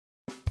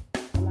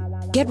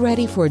Get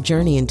ready for a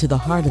journey into the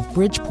heart of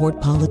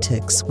Bridgeport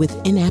politics with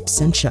In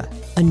Absentia,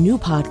 a new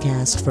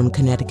podcast from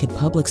Connecticut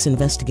Public's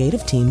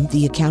investigative team,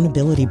 The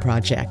Accountability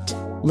Project.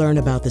 Learn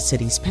about the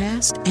city's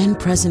past and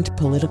present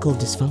political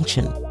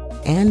dysfunction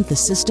and the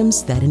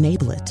systems that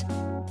enable it.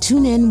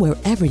 Tune in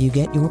wherever you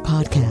get your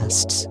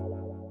podcasts.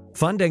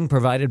 Funding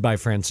provided by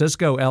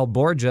Francisco L.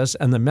 Borges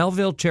and the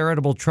Melville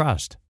Charitable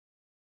Trust.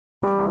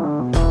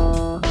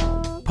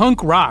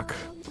 Punk rock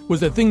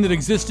was a thing that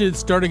existed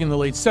starting in the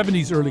late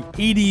 70s, early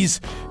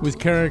 80s. It was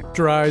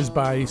characterized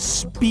by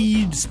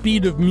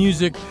speed of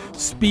music,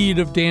 speed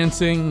of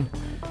dancing.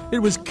 It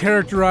was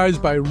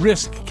characterized by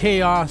risk,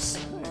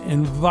 chaos,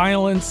 and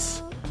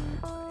violence.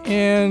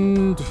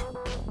 And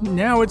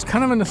now it's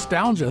kind of a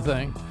nostalgia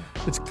thing.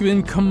 It's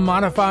been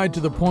commodified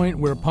to the point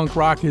where punk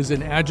rock is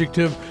an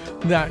adjective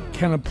that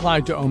can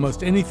apply to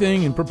almost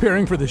anything. In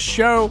preparing for the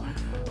show,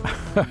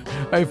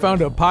 I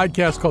found a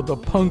podcast called the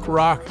Punk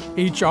Rock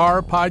HR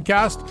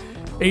podcast.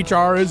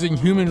 HR is in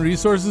human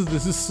resources.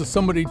 This is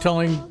somebody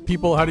telling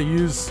people how to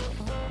use,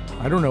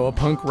 a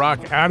punk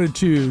rock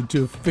attitude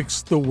to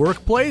fix the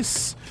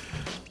workplace.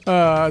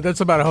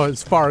 That's about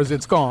as far as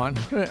it's gone,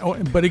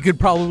 but it could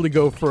probably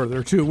go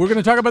further, too. We're going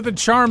to talk about the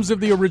charms of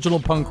the original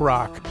punk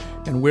rock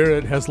and where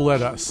it has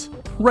led us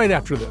right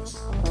after this.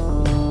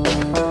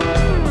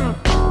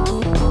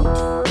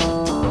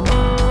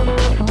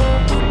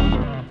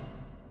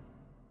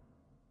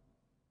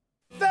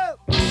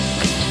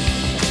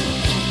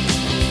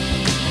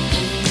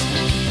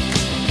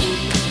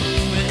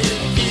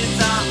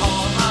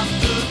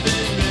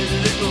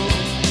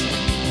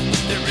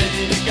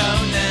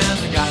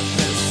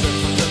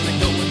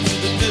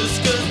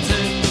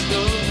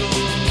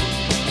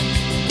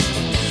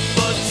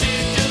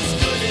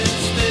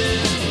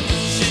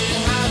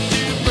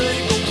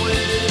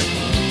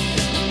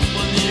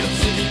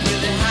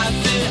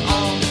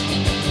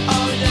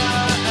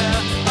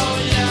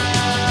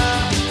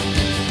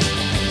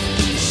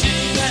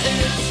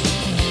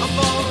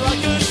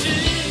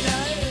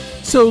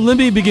 So let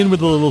me begin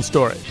with a little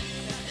story.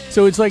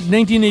 So it's like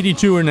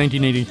 1982 or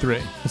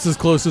 1983. It's as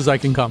close as I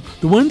can come.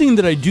 The one thing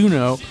that I do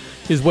know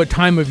is what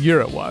time of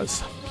year it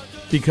was,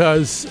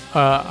 because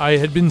I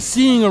had been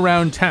seeing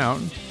around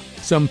town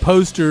some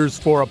posters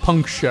for a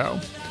punk show,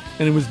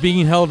 and it was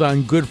being held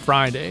on Good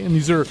Friday. And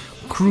these are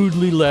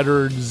crudely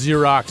lettered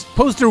Xerox.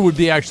 Poster would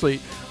be actually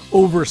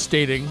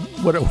overstating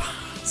what it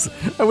was.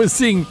 I was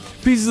seeing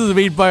pieces of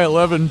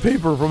 8x11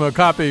 paper from a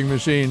copying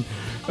machine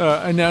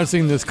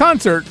announcing this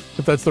concert,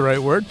 if that's the right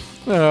word,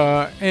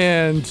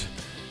 and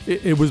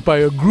it was by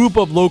a group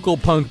of local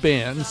punk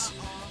bands,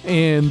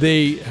 and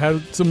they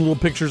had some little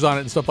pictures on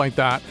it and stuff like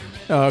that,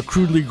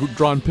 crudely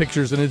drawn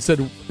pictures, and it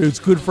said, "It's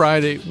Good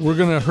Friday, we're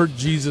going to hurt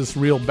Jesus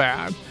real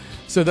bad."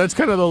 So that's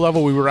kind of the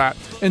level we were at.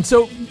 And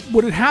so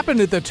what had happened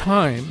at the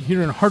time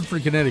here in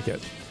Hartford,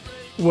 Connecticut,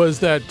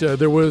 was that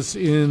there was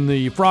in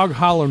the Frog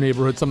Hollow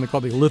neighborhood something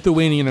called the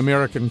Lithuanian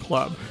American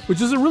Club,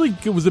 which is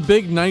it was a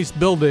big, nice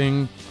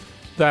building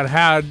that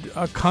had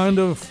a kind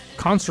of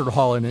concert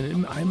hall in it.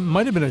 It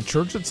might have been a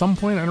church at some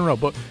point, I don't know.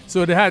 But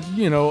so it had,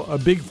 a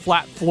big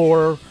flat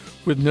floor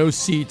with no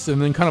seats,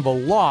 and then kind of a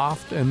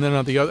loft, and then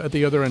at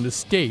the other end a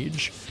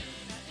stage.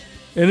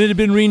 And it had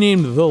been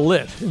renamed The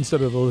Lit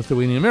instead of the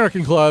Lithuanian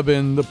American Club,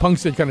 and the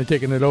punks had kind of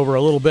taken it over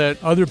a little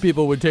bit. Other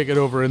people would take it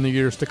over in the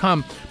years to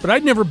come. But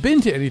I'd never been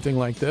to anything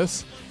like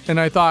this. And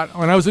I thought,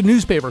 when I was a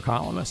newspaper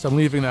columnist, I'm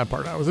leaving that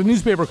part out. I was a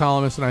newspaper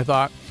columnist, and I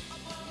thought,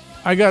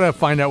 I got to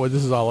find out what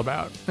this is all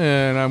about,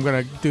 and I'm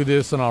going to do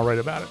this, and I'll write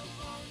about it.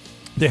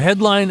 The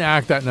headline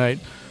act that night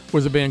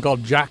was a band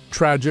called Jack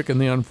Tragic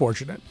and the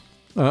Unfortunates.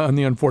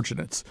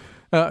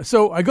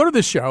 So I go to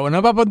this show, and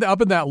I'm up in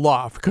that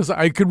loft because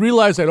I could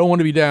realize I don't want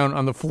to be down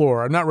on the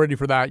floor. I'm not ready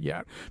for that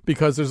yet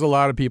because there's a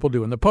lot of people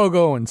doing the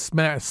pogo and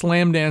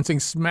slam dancing,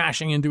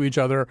 smashing into each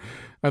other.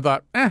 I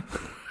thought, I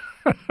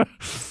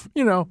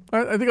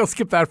think I'll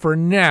skip that for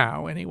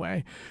now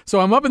anyway. So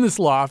I'm up in this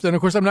loft, and of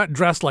course I'm not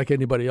dressed like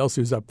anybody else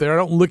who's up there. I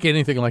don't look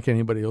anything like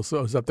anybody else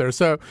who's up there.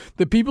 So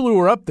the people who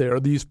are up there,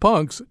 these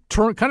punks,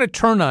 kind of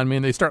turn on me,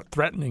 and they start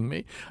threatening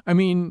me. I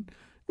mean,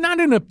 not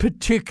in a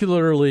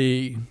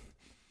particularly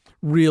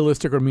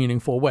realistic or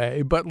meaningful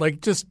way, but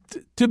like just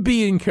to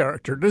be in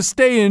character, to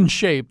stay in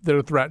shape,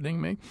 they're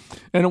threatening me.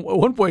 And at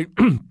one point,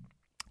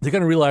 they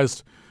kind of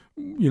realized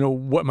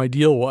what my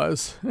deal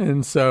was.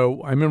 And so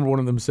I remember one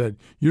of them said,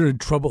 "You're in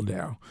trouble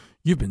now.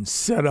 You've been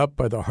set up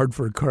by the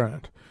Hartford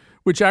Courant,"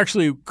 which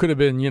actually could have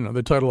been,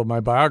 the title of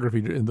my biography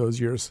in those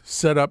years,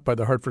 Set Up by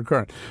the Hartford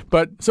Courant.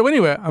 But so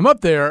anyway, I'm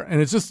up there,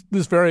 and it's just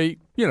this very,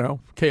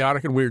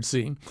 chaotic and weird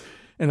scene.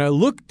 And I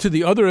look to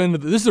the other end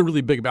this is a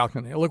really big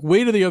balcony. I look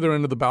way to the other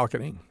end of the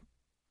balcony,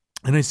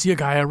 and I see a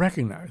guy I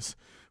recognize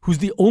who's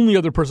the only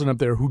other person up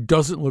there who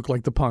doesn't look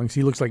like the punks.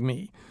 He looks like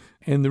me.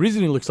 And the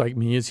reason he looks like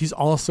me is he's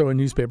also a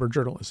newspaper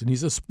journalist, and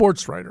he's a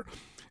sports writer.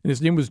 And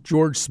his name was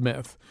George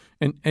Smith.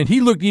 And he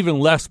looked even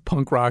less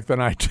punk rock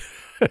than I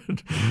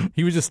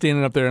He was just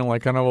standing up there in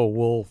like kind of a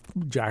wool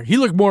jacket. He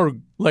looked more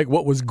like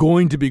what was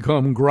going to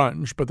become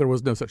grunge, but there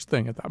was no such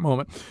thing at that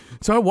moment.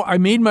 So I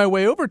made my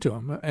way over to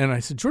him and I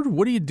said, Jordan,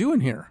 what are you doing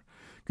here?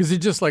 Because he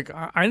just like,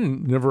 I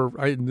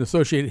didn't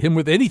associate him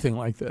with anything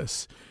like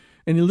this.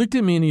 And he looked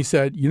at me and he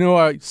said,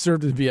 I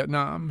served in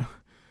Vietnam.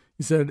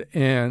 He said,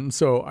 and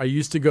so I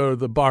used to go to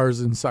the bars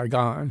in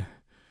Saigon.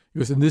 He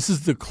goes, and this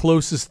is the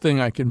closest thing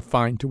I can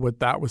find to what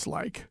that was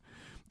like.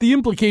 The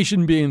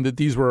implication being that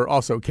these were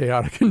also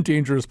chaotic and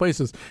dangerous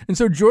places. And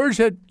so George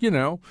had,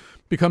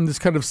 become this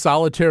kind of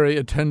solitary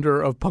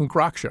attender of punk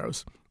rock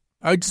shows.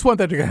 I just want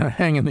that to kind of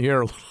hang in the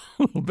air a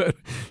little bit.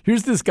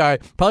 Here's this guy,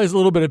 probably has a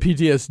little bit of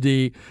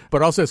PTSD,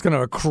 but also has kind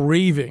of a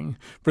craving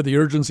for the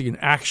urgency and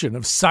action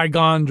of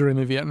Saigon during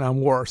the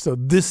Vietnam War. So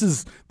this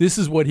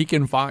is what he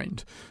can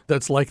find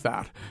that's like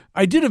that.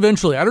 I did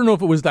eventually, I don't know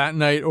if it was that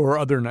night or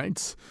other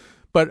nights,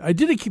 but I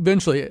did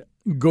eventually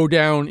go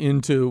down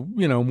into,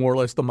 more or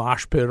less the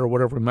mosh pit or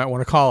whatever we might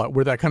want to call it,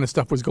 where that kind of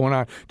stuff was going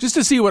on, just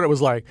to see what it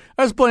was like.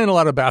 I was playing a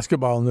lot of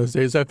basketball in those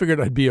days. I figured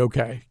I'd be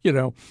okay,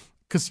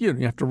 because you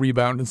have to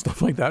rebound and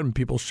stuff like that, and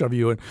people shove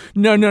you in.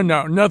 No,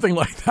 nothing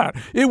like that.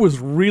 It was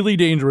really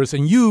dangerous,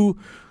 and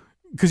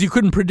because you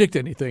couldn't predict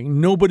anything.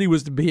 Nobody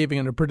was behaving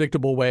in a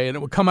predictable way, and it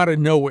would come out of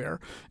nowhere.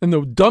 And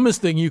the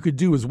dumbest thing you could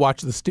do was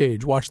watch the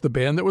stage, watch the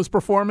band that was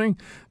performing.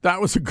 That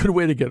was a good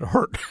way to get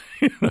hurt,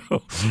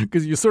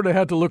 because you sort of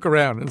had to look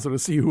around and sort of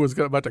see who was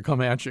about to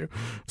come at you.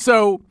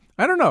 So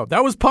I don't know.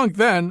 That was punk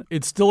then.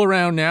 It's still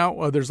around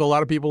now. There's a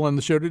lot of people on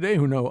the show today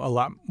who know a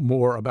lot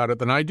more about it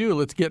than I do.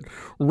 Let's get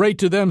right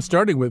to them,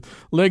 starting with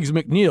Legs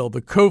McNeil,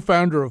 the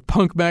co-founder of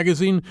Punk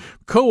Magazine,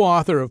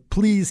 co-author of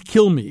Please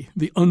Kill Me,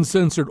 the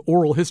uncensored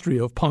oral history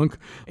of punk,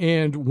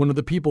 and one of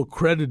the people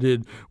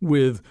credited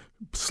with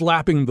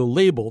slapping the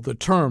label, the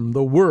term,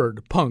 the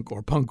word punk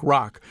or punk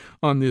rock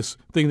on this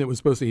thing that was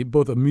supposed to be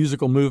both a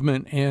musical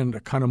movement and a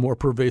kind of more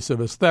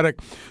pervasive aesthetic.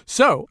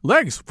 So,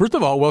 Legs, first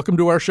of all, welcome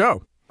to our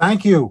show.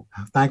 Thank you.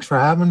 Thanks for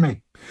having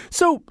me.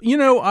 So,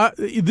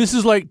 this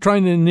is like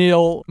trying to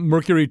nail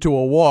Mercury to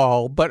a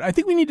wall, but I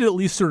think we need to at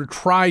least sort of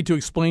try to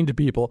explain to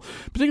people,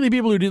 particularly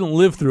people who didn't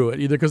live through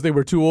it, either because they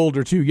were too old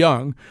or too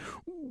young,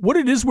 what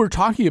it is we're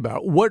talking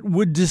about. What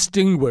would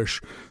distinguish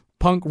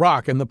punk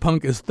rock and the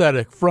punk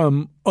aesthetic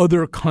from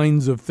other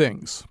kinds of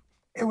things?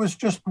 It was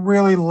just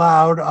really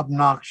loud,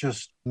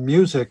 obnoxious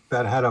music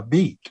that had a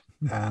beat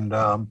and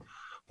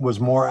was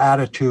more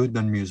attitude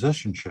than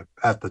musicianship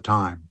at the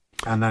time.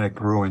 And then it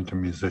grew into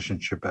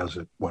musicianship as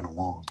it went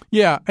along.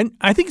 Yeah, and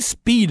I think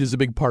speed is a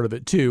big part of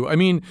it, too. I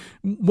mean,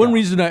 one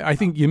reason I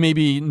think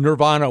maybe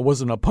Nirvana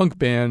wasn't a punk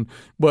band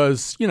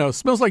was,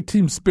 Smells Like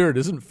Teen Spirit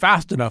isn't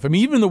fast enough. I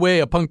mean, even the way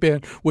a punk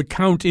band would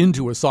count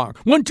into a song.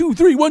 1, 2,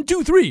 3, 1,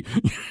 2, 3.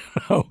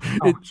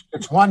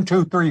 It's 1,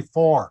 2, 3,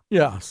 4.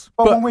 Yes.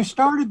 But when we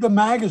started the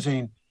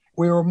magazine,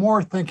 we were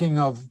more thinking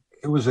of,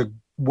 it was a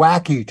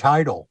wacky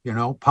title,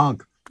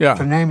 punk. Yeah.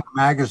 To name a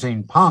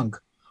magazine Punk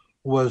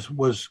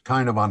was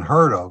kind of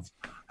unheard of.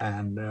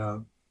 And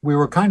we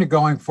were kind of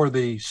going for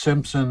the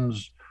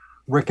Simpsons,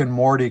 Rick and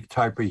Morty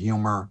type of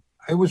humor.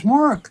 It was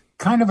more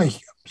kind of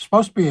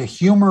supposed to be a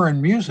humor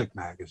and music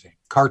magazine,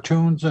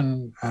 cartoons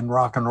and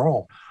rock and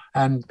roll.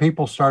 And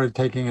people started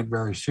taking it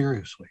very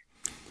seriously.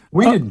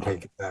 We didn't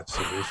take it that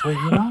seriously,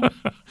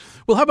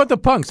 Well, how about the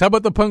punks? How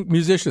about the punk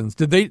musicians?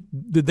 Did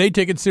they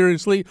take it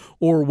seriously,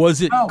 or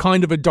was it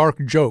kind of a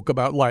dark joke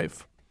about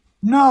life?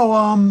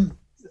 No,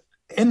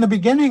 in the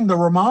beginning, the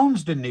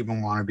Ramones didn't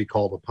even want to be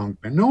called a punk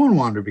band. No one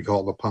wanted to be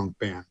called a punk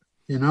band,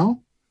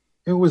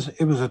 It was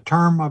a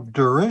term of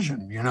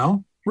derision,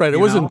 Right. It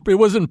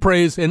wasn't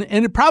praise, and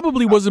it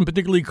probably wasn't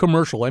particularly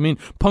commercial. I mean,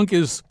 punk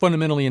is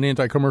fundamentally an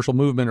anti-commercial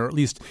movement, or at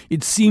least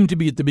it seemed to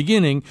be at the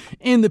beginning.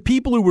 And the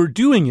people who were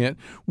doing it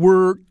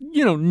were,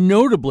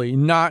 notably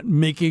not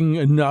making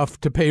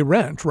enough to pay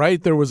rent,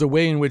 right? There was a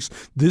way in which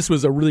this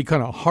was a really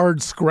kind of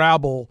hard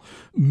scrabble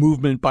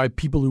movement by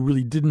people who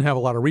really didn't have a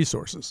lot of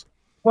resources.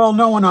 Well,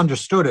 no one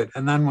understood it.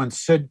 And then when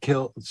Sid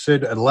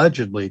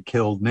allegedly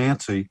killed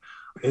Nancy,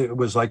 it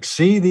was like,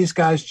 see, these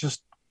guys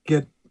just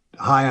get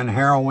high on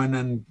heroin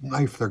and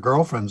knife their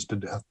girlfriends to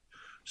death.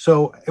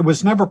 So it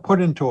was never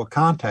put into a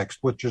context,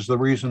 which is the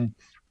reason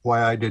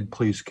why I did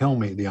Please Kill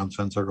Me, the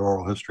uncensored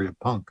oral history of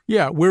punk.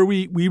 Yeah, where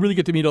we really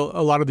get to meet a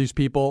lot of these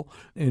people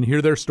and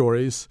hear their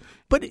stories.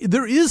 But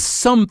there is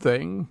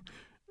something,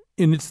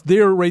 and it's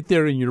right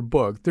there in your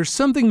book, there's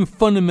something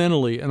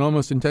fundamentally and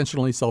almost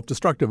intentionally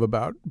self-destructive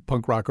about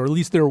punk rock, or at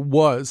least there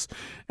was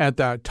at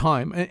that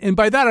time. And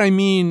by that I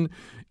mean,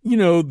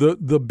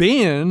 the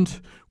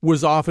band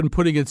was often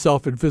putting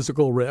itself at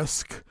physical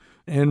risk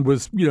and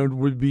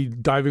would be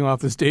diving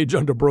off the stage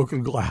onto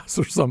broken glass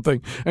or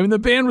something. I mean, the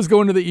band was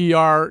going to the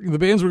ER. The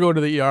bands were going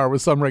to the ER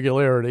with some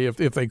regularity if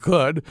they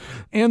could.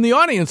 And the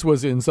audience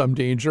was in some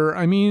danger.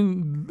 I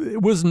mean,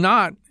 it was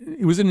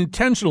an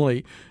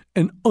intentionally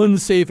an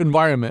unsafe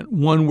environment,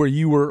 one where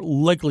you were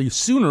likely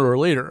sooner or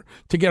later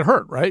to get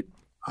hurt, right?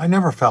 I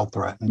never felt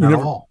threatened at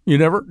all. You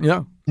never?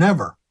 Yeah.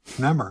 Never.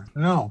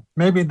 No.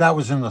 Maybe that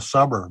was in the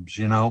suburbs,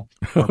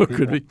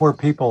 Could be. Where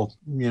people,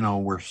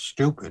 were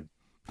stupid.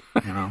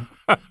 you know.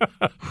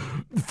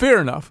 Fair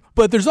enough.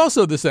 But there's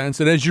also the sense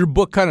that as your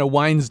book kind of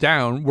winds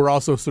down, we're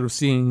also sort of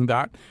seeing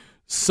that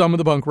some of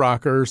the punk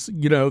rockers,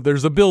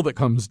 there's a bill that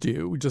comes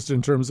due just in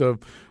terms of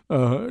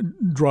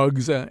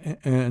drugs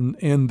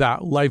and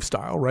that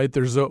lifestyle, right?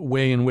 There's a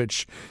way in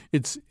which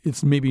it's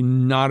maybe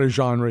not a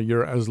genre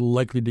you're as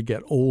likely to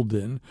get old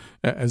in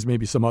as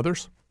maybe some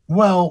others.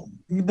 Well,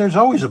 there's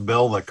always a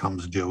bill that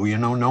comes due.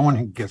 No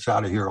one gets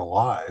out of here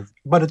alive.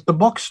 But the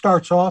book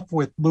starts off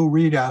with Lou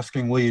Reed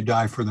asking, "Will you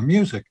die for the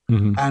music?"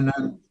 Mm-hmm. And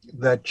then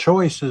that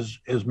choice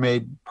is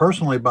made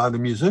personally by the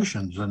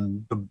musicians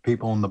and the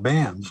people in the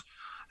bands.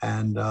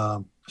 And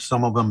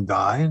some of them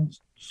die, and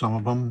some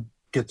of them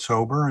get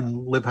sober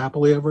and live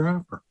happily ever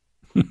after.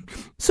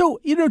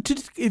 So,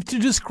 to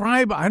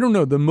describe, I don't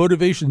know, the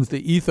motivations,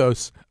 the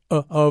ethos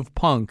of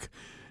punk,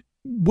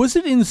 was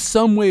it in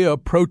some way a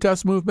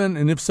protest movement?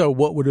 And if so,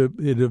 what would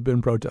it have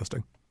been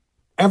protesting?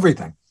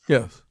 Everything.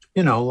 Yes.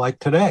 Like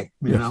today,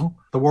 yes.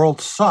 The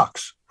world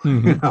sucks.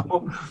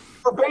 Mm-hmm.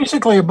 We're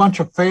basically a bunch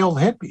of failed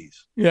hippies.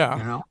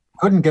 Yeah.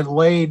 Couldn't get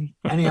laid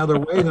any other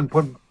way than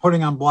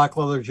putting on black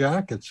leather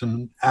jackets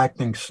and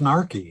acting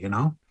snarky,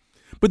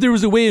 But there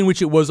was a way in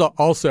which it was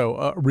also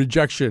a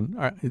rejection,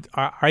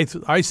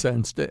 I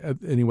sensed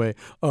anyway,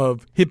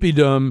 of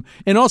hippiedom,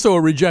 and also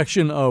a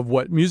rejection of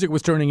what music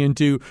was turning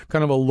into,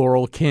 kind of a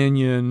Laurel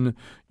Canyon,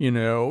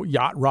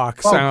 yacht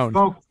rock sound.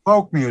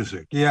 Folk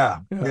music,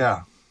 yeah.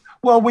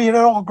 Well, we had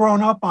all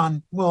grown up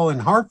in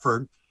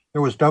Hartford,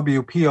 there was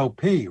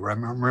WPOP.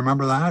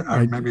 Remember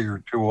that? Maybe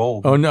you're too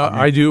old. Oh, no,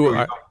 I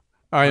do.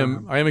 I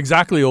am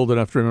exactly old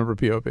enough to remember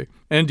POP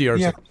and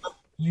DRC.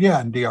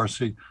 Yeah, and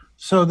DRC.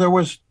 So there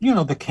was,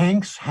 the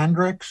Kinks,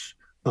 Hendrix,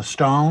 the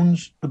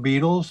Stones, the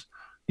Beatles.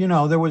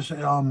 There was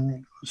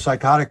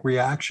Psychotic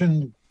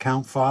Reaction,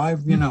 Count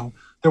 5.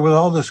 There was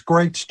all this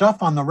great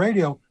stuff on the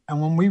radio.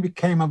 And when we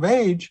became of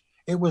age,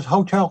 it was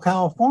Hotel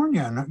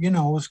California. And, it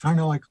was kind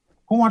of like,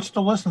 who wants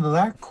to listen to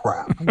that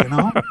crap,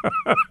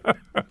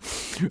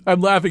 I'm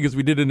laughing because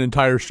we did an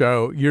entire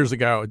show years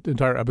ago, an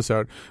entire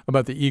episode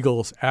about the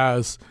Eagles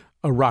as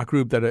a rock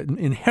group that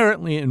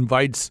inherently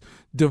invites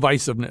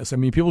divisiveness. I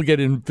mean, people get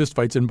in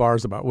fistfights in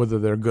bars about whether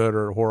they're good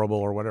or horrible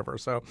or whatever.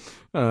 So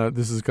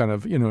this is kind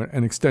of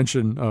an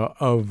extension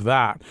of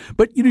that.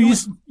 But you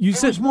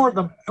said it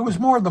was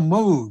more the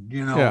mood,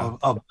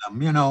 of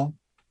them.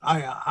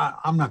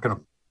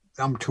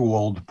 I'm too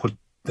old to put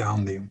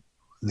down the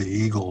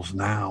Eagles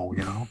now.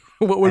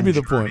 What would be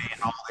the point?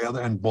 And all the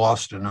other, and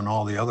Boston and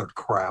all the other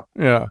crap.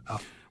 Yeah.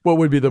 What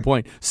would be the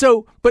point?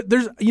 So, but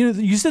there's,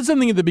 you said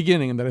something at the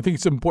beginning that I think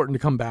it's important to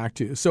come back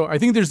to. So I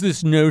think there's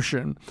this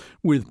notion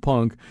with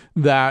punk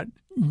that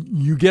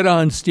you get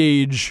on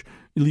stage,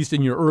 at least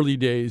in your early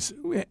days,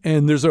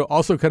 and there's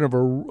also kind of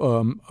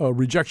a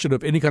rejection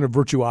of any kind of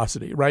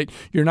virtuosity, right?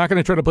 You're not going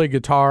to try to play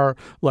guitar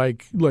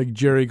like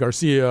Jerry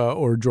Garcia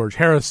or George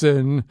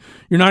Harrison.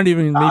 You're not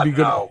even maybe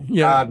good. No.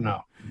 Yeah.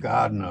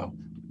 God, no.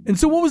 And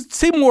so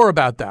say more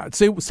about that.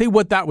 Say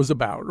what that was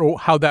about or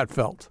how that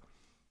felt.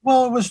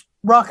 Well, it was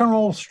rock and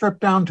roll stripped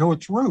down to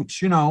its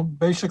roots,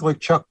 basically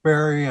Chuck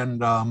Berry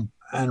and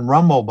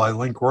Rumble by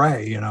Link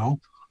Wray, It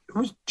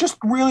was just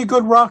really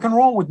good rock and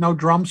roll with no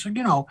drums.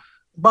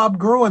 Bob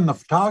Gruen, the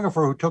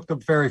photographer who took the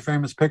very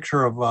famous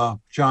picture of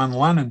John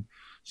Lennon,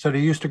 said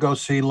he used to go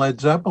see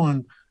Led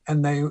Zeppelin,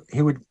 and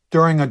he would,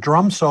 during a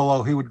drum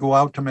solo, he would go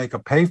out to make a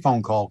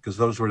payphone call, because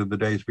those were the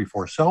days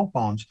before cell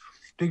phones,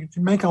 to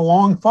make a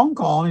long phone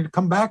call, and he'd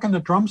come back and the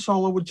drum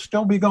solo would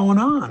still be going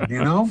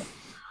on,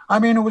 I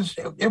mean, it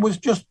was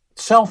just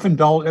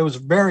self-indulgent. It was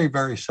very,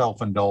 very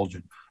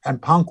self-indulgent. And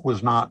punk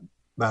was not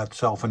that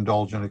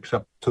self-indulgent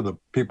except to the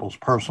people's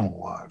personal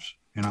lives,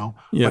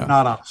 but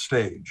not on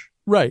stage.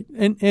 Right.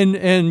 And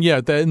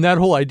that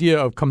whole idea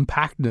of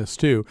compactness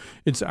too.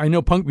 I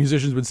know punk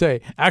musicians would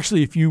say,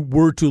 actually, if you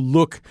were to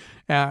look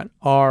at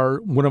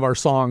one of our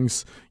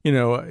songs,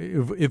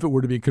 if it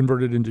were to be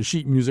converted into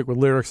sheet music with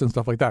lyrics and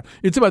stuff like that,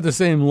 it's about the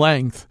same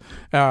length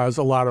as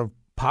a lot of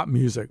pop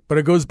music, but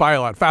it goes by a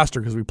lot faster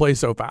because we play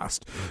so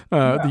fast.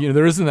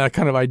 There isn't that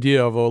kind of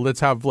idea of, let's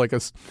have like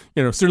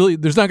certainly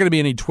there's not going to be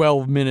any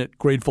 12-minute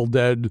Grateful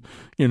Dead,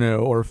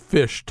 or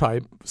Fish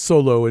type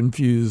solo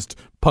infused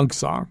punk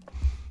song.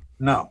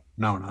 No.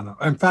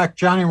 In fact,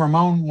 Johnny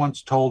Ramone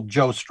once told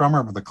Joe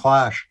Strummer of the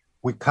Clash,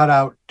 we cut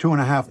out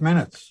 2.5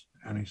 minutes.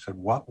 And he said,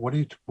 what are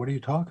you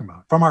talking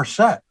about? From our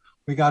set,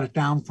 we got it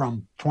down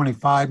from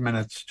 25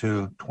 minutes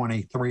to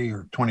 23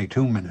 or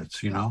 22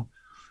 minutes,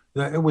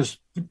 It was,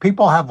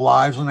 people have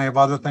lives and they have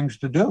other things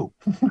to do.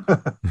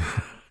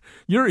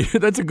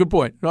 That's a good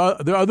point. There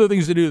are other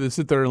things to do than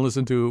sit there and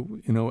listen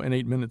to, an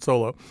 8-minute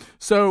solo.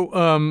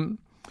 So,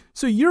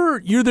 so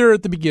you're there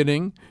at the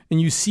beginning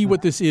and you see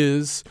what this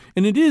is,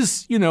 and it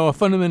is, a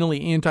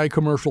fundamentally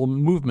anti-commercial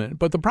movement.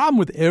 But the problem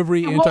with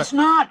every It was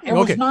not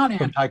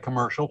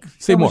anti-commercial.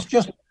 Say more.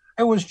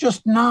 It was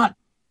just not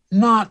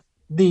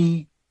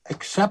the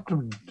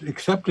accepted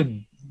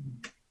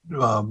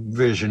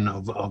vision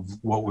of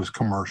what was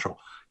commercial.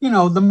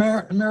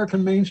 The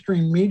American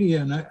mainstream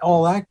media and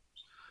all that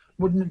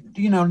wouldn't,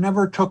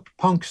 never took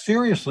punk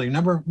seriously,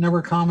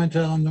 never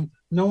commented on them.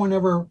 No one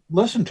ever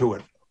listened to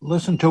it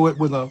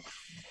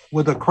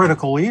with a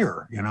critical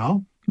ear,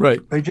 Right.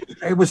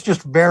 It was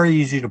just very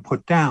easy to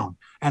put down,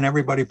 and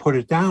everybody put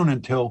it down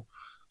until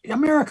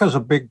America's a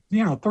big,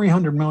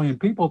 300 million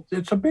people.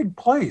 It's a big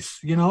place.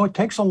 It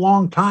takes a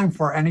long time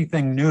for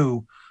anything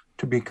new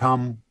to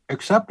become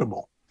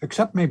acceptable,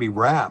 except maybe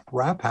rap.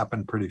 Rap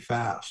happened pretty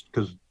fast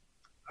because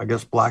I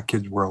guess black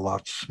kids were a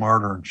lot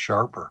smarter and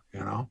sharper,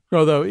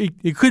 Although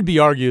it could be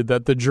argued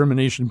that the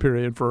germination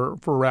period for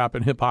rap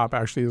and hip hop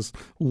actually is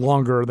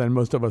longer than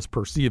most of us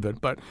perceive it.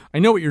 But I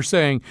know what you're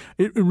saying.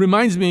 It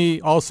reminds me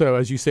also,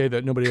 as you say,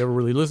 that nobody ever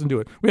really listened to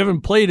it. We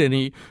haven't played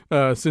any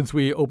since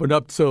we opened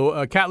up.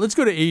 So, Kat, let's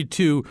go to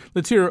A2.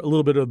 Let's hear a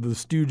little bit of the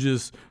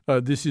Stooges.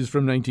 This is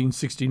from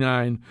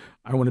 1969.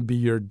 I Want to Be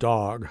Your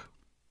Dog.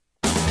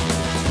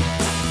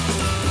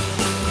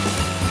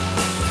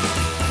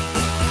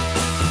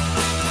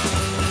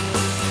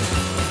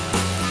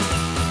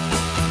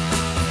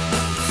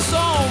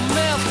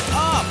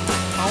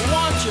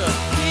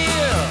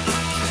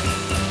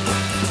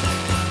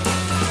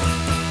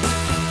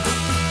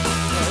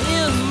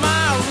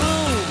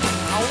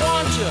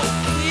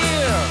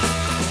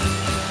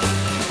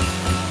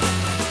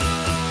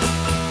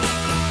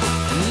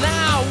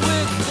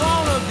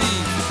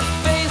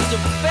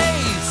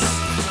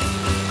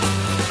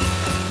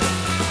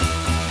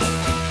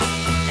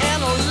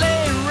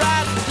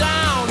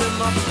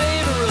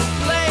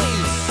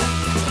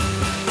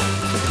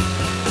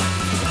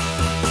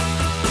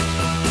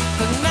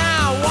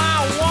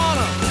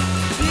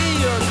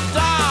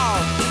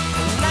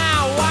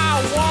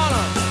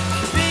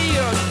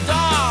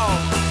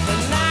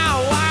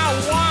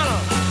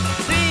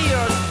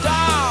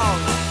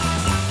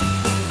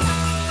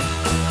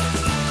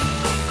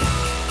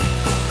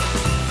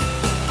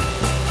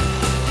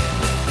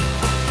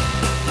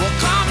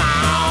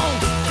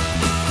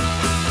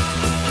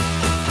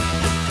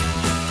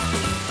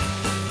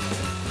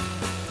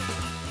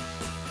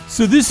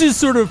 So this is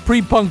sort of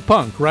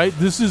pre-punk, right?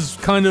 This is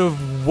kind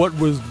of what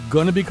was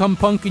going to become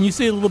punk. Can you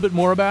say a little bit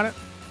more about it?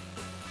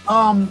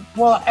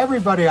 Well,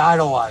 everybody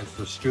idolized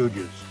the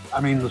Stooges.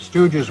 I mean, the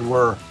Stooges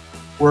were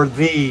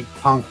the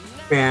punk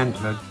band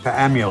to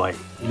emulate,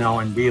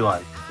 and be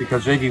like,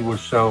 because Iggy was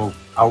so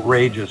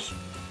outrageous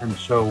and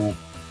so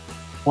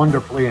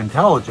wonderfully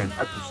intelligent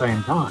at the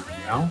same time,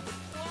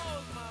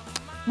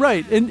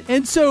 Right,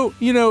 and so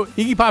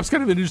Iggy Pop's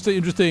kind of an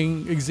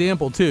interesting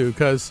example too,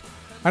 because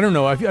I don't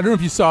know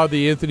if you saw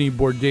the Anthony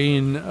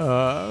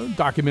Bourdain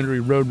documentary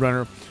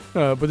Roadrunner,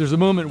 but there's a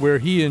moment where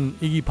he and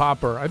Iggy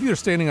Pop I think they're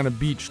standing on a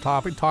beach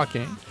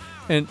talking,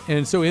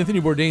 and so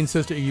Anthony Bourdain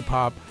says to Iggy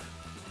Pop,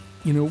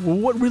 well,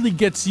 what really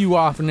gets you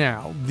off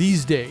now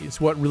these days?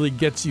 What really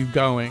gets you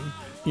going?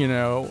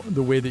 The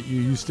way that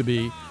you used to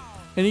be.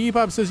 And Iggy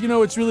Pop says,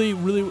 it's really,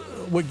 really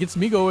what gets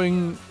me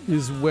going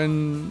is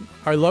when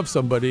I love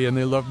somebody and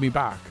they love me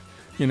back.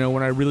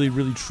 When I really,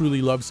 really,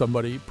 truly love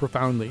somebody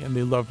profoundly and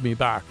they love me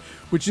back,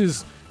 which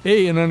is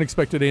an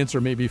unexpected answer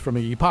maybe from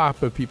Iggy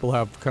Pop if people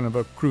have kind of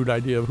a crude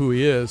idea of who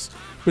he is.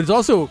 But it's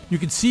also, you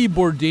could see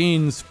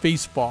Bourdain's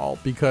face fall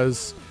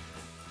because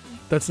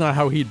that's not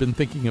how he'd been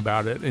thinking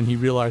about it, and he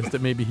realized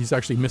that maybe he's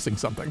actually missing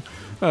something.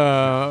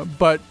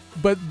 But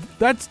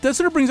that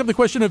sort of brings up the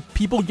question of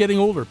people getting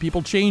older,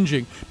 people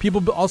changing,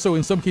 people also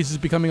in some cases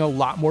becoming a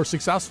lot more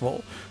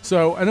successful.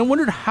 So, and I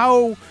wondered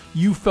how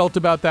you felt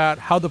about that,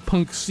 how the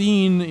punk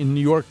scene in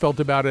New York felt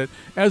about it,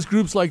 as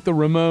groups like the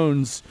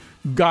Ramones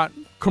got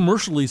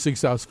commercially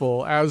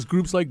successful, as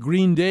groups like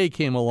Green Day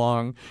came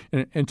along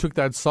and took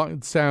that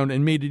sound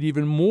and made it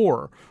even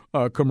more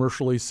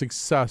commercially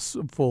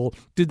successful.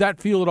 Did that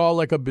feel at all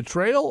like a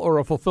betrayal or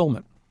a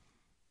fulfillment?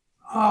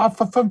 A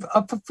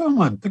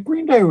fulfillment. The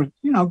Green Day was,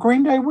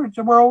 Green Day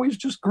were always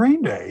just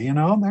Green Day.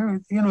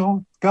 They're,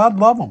 God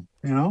love them.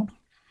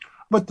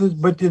 But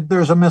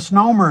there's a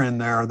misnomer in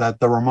there that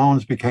the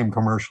Ramones became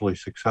commercially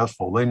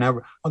successful.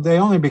 They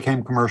only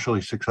became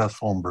commercially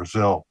successful in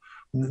Brazil.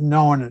 You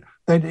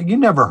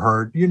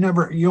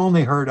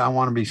only heard "I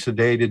Want to Be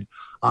Sedated"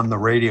 on the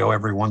radio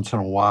every once in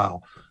a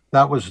while.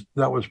 That was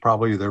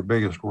probably their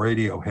biggest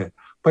radio hit.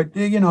 But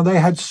they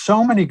had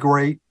so many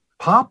great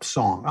pop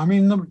songs. I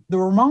mean, the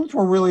Ramones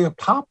were really a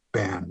pop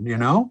band.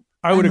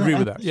 I would agree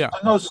with that. Yeah,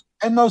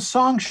 and those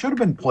songs should have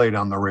been played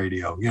on the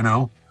radio.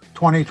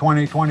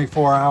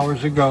 24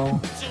 hours ago.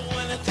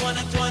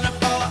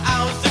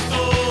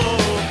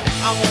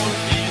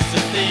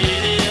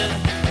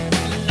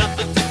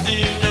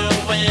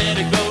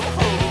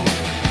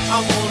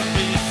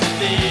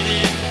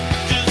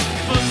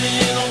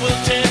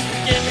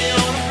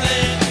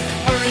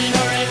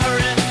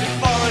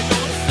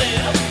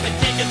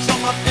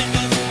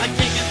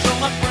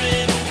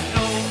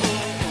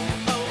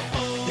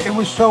 It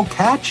was so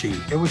catchy.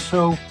 It was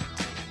so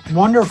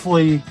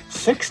wonderfully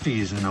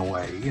 60s in a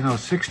way,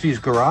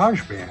 60s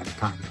garage band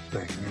kind of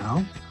thing,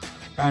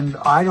 And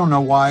I don't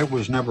know why it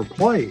was never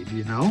played,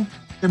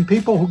 And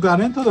people who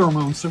got into the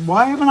Ramones said,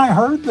 why haven't I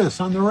heard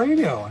this on the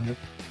radio? And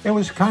it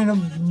was kind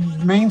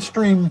of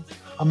mainstream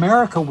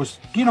America was,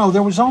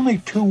 there was only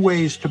two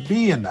ways to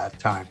be in that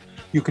time.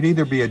 You could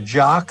either be a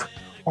jock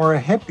or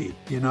a hippie,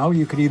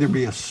 you could either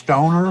be a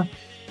stoner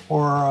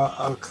or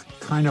a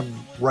kind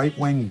of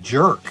right-wing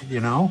jerk,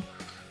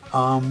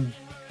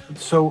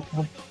 So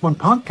when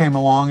punk came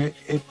along,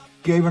 it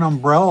gave an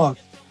umbrella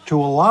to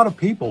a lot of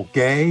people,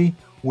 gay,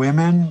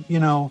 women,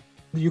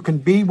 you can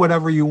be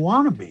whatever you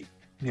want to be,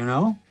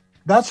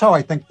 That's how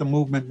I think the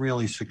movement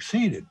really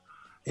succeeded,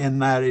 in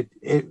that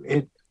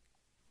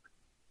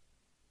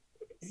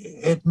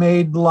it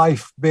made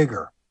life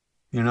bigger,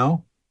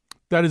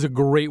 That is a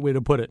great way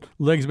to put it.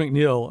 Legs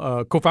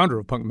McNeil, co-founder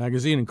of Punk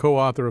Magazine and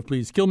co-author of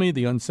Please Kill Me,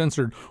 the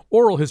uncensored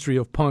oral history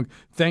of punk.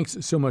 Thanks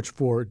so much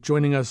for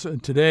joining us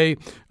today.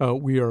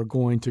 We are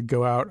going to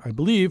go out, I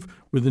believe,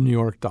 with the New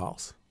York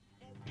Dolls.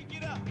 Pick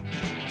it up,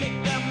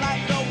 take them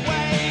lights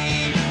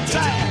away.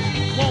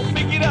 Time won't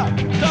pick it up,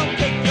 don't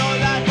take your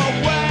life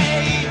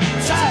away.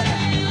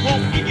 Time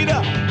won't pick it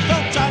up,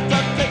 don't try to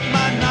take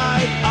my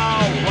night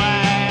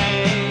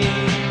away.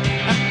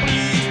 And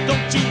please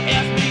don't you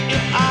ask me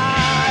if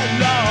I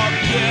love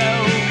you.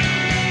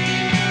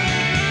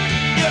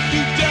 If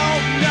you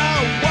don't know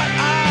what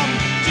I'm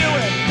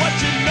doing, what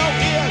you know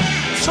is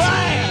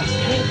trash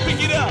won't pick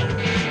it up,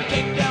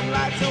 take them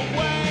lights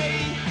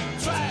away.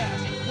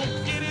 Trash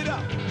won't get it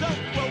up,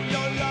 don't throw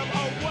your love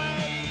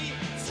away.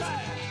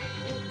 Trash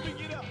won't pick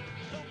it up,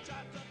 don't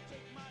try to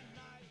take my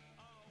night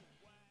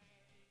away.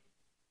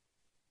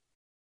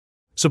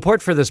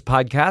 Support for this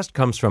podcast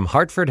comes from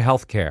Hartford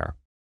Healthcare.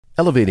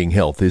 Elevating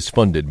Health is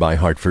funded by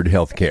Hartford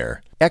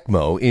Healthcare.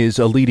 ECMO is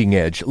a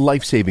leading-edge,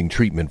 life-saving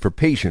treatment for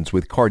patients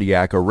with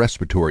cardiac or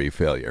respiratory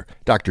failure.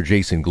 Dr.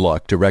 Jason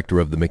Gluck, director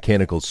of the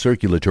Mechanical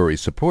Circulatory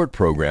Support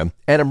Program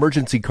and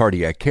Emergency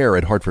Cardiac Care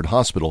at Hartford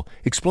Hospital,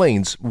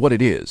 explains what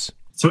it is.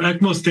 So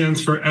ECMO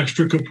stands for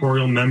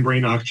extracorporeal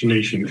membrane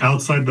oxygenation,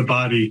 outside the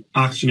body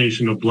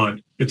oxygenation of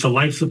blood. It's a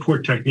life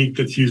support technique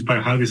that's used by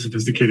highly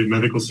sophisticated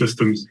medical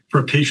systems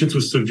for patients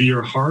with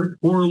severe heart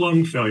or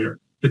lung failure.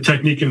 The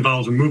technique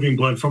involves removing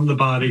blood from the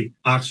body,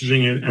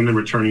 oxygenating it, and then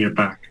returning it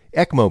back.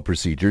 ECMO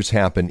procedures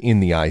happen in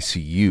the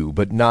ICU,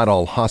 but not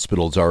all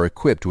hospitals are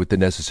equipped with the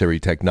necessary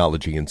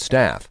technology and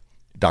staff.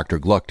 Dr.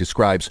 Gluck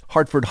describes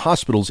Hartford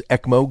Hospital's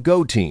ECMO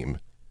Go team.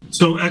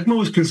 So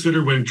ECMO is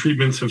considered when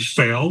treatments have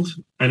failed,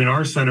 and in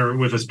our center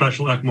with a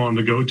special ECMO on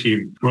the Go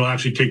team, we'll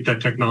actually take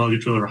that technology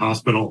to their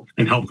hospital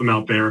and help them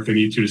out there if they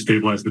need to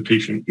stabilize the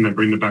patient and then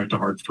bring them back to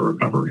Hartford for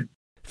recovery.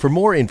 For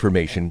more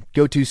information,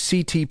 go to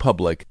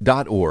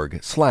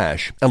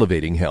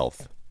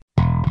ctpublic.org/elevatinghealth.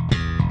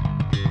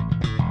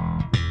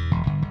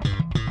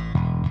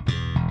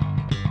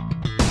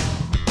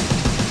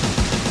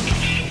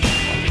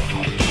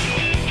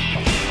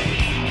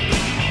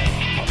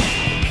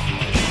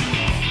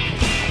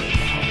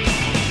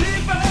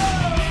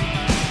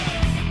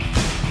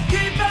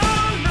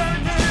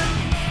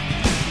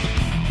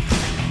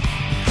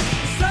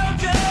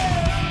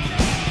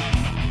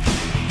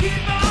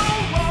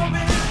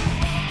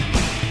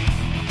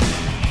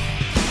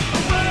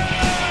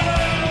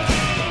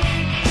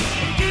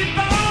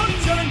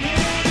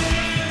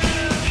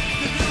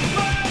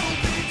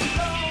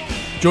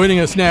 Joining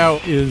us now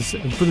is,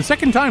 for the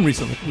second time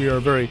recently, we are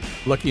very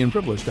lucky and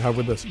privileged to have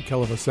with us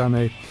Kelefa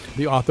Sanneh,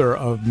 the author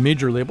of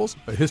Major Labels,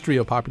 A History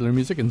of Popular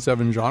Music in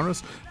 7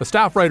 Genres, a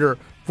staff writer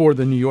for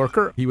The New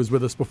Yorker. He was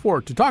with us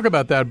before to talk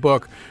about that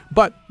book.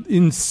 But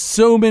in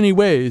so many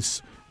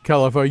ways,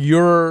 Kelefa,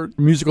 your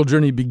musical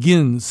journey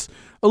begins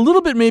a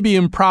little bit, maybe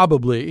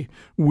improbably,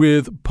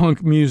 with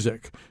punk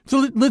music.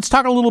 So let's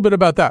talk a little bit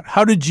about that.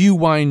 How did you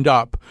wind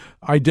up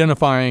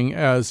identifying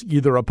as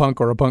either a punk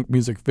or a punk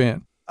music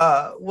fan?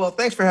 Well,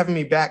 thanks for having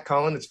me back,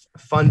 Colin. It's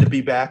fun to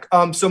be back.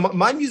 So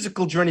my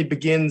musical journey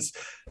begins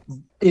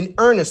in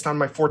earnest on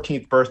my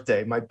 14th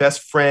birthday. My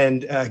best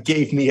friend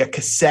gave me a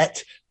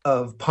cassette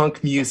of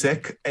punk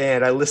music,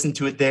 and I listened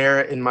to it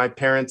there in my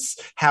parents'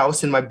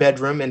 house in my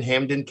bedroom in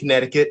Hamden,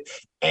 Connecticut,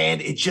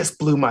 and it just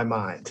blew my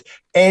mind.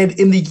 And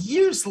in the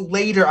years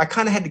later, I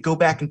kind of had to go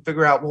back and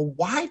figure out, well,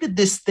 why did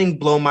this thing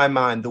blow my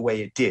mind the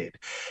way it did?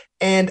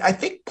 And I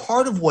think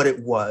part of what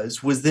it was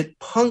that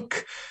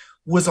punk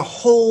was a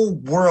whole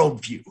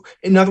worldview.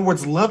 In other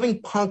words, loving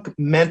punk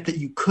meant that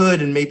you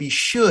could and maybe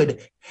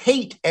should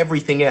hate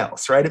everything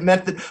else, right? It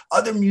meant that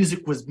other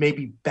music was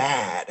maybe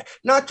bad,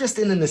 not just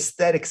in an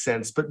aesthetic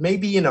sense, but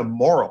maybe in a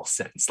moral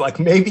sense. Like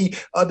maybe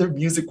other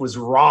music was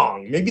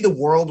wrong. Maybe the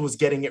world was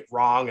getting it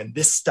wrong and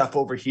this stuff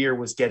over here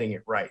was getting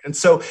it right. And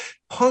so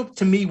punk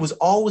to me was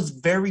always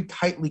very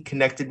tightly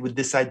connected with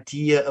this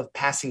idea of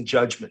passing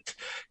judgment.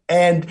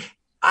 And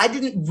I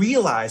didn't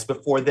realize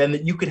before then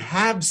that you could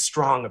have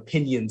strong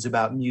opinions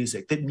about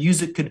music, that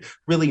music could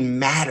really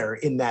matter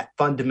in that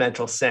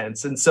fundamental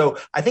sense. And so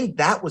I think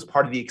that was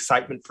part of the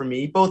excitement for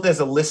me, both as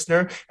a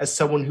listener, as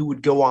someone who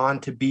would go on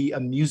to be a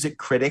music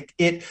critic.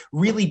 It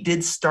really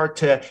did start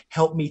to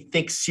help me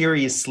think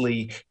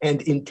seriously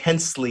and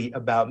intensely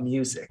about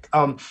music.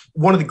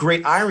 One of the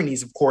great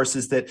ironies, of course,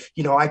 is that,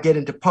 I get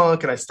into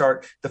punk and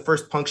the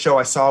first punk show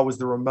I saw was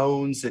the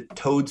Ramones at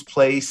Toad's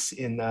Place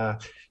in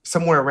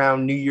somewhere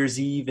around New Year's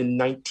Eve in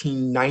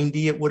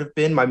 1990, it would have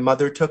been. My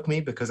mother took me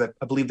because I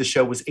believe the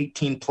show was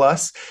 18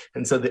 plus.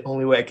 And so the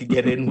only way I could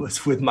get in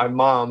was with my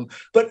mom.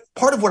 But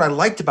part of what I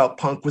liked about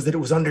punk was that it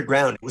was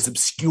underground. It was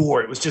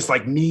obscure. It was just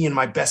like me and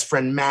my best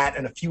friend, Matt,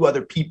 and a few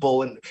other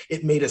people. And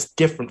it made us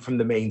different from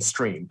the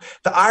mainstream.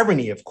 The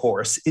irony, of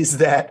course, is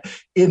that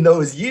in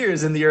those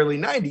years, in the early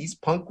 90s,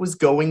 punk was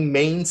going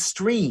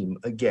mainstream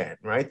again,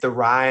 right? The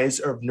rise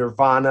of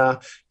Nirvana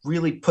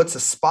really puts a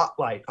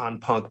spotlight on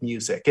punk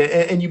music.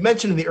 And you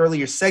mentioned in the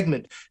earlier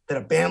segment that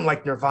a band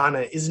like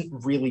Nirvana isn't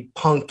really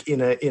punk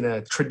in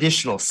a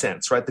traditional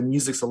sense, right? The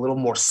music's a little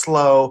more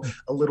slow,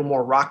 a little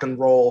more rock and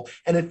roll.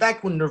 And in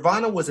fact, when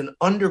Nirvana was an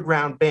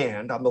underground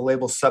band on the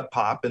label Sub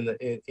Pop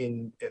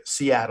in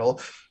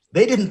Seattle,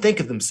 they didn't think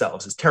of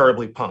themselves as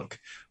terribly punk.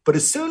 But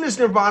as soon as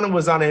Nirvana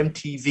was on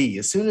MTV,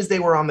 as soon as they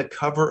were on the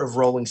cover of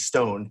Rolling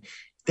Stone,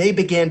 they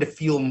began to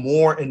feel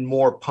more and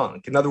more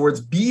punk. In other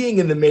words, being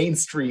in the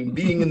mainstream,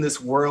 being in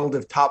this world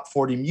of top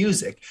 40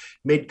 music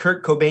made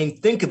Kurt Cobain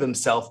think of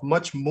himself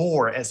much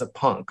more as a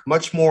punk,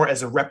 much more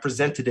as a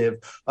representative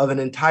of an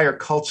entire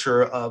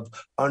culture of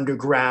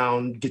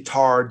underground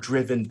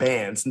guitar-driven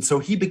bands. And so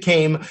he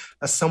became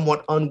a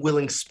somewhat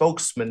unwilling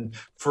spokesman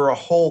for a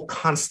whole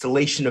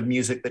constellation of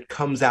music that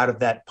comes out of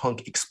that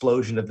punk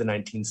explosion of the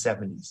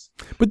 1970s.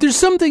 But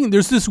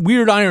there's this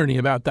weird irony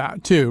about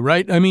that too,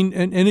 right? I mean,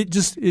 and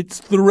it's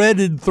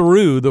threaded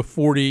through the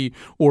 40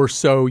 or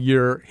so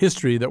year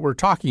history that we're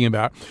talking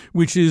about,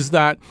 which is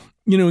that,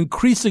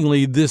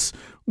 increasingly this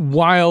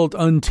wild,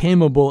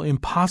 untamable,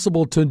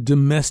 impossible to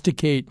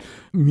domesticate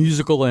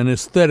musical and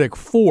aesthetic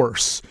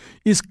force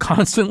is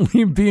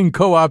constantly being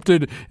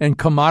co-opted and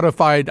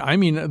commodified. I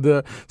mean,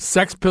 the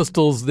Sex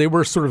Pistols, they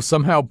were sort of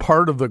somehow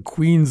part of the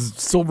Queen's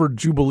Silver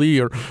Jubilee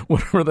or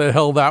whatever the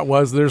hell that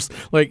was. There's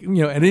at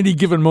any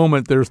given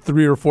moment, there's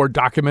 3 or 4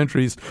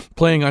 documentaries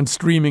playing on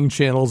streaming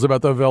channels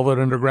about the Velvet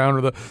Underground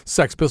or the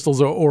Sex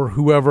Pistols or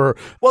whoever.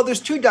 Well,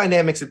 there's 2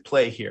 dynamics at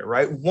play here,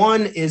 right?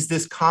 One is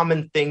this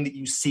common thing that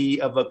you see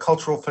of a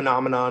cultural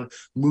phenomenon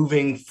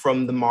moving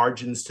from the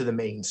margins to the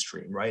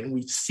mainstream, right? And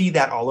we see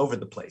that all over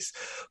the place.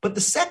 But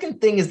the second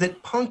thing is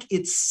that punk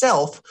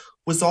itself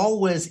was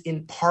always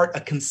in part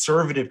a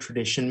conservative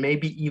tradition,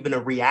 maybe even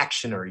a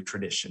reactionary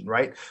tradition,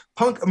 right?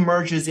 Punk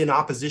emerges in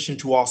opposition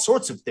to all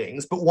sorts of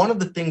things, but one of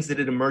the things that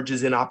it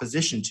emerges in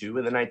opposition to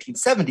in the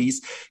 1970s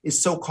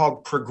is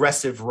so-called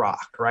progressive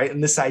rock, right?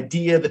 And this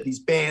idea that these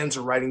bands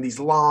are writing these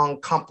long,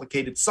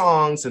 complicated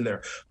songs and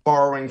they're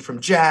borrowing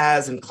from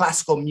jazz and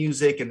classical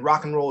music and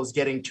rock and roll is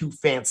getting too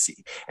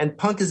fancy. And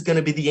punk is going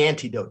to be the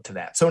antidote to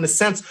that. So in a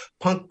sense,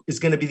 punk is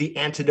going to be the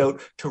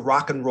antidote to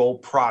rock and roll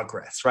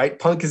progress, right?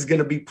 Punk is going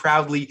to be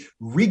proudly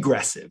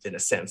regressive in a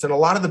sense. And a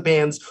lot of the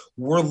bands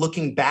were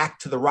looking back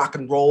to the rock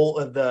and roll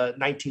of the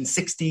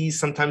 1960s,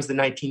 sometimes the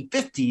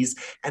 1950s,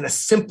 and a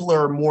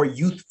simpler, more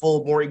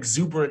youthful, more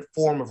exuberant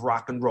form of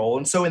rock and roll.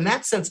 And so in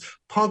that sense,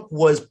 punk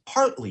was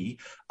partly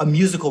a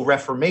musical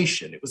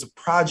reformation. It was a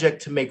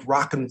project to make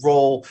rock and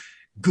roll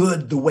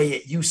good the way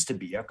it used to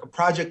be, a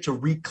project to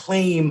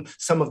reclaim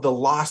some of the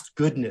lost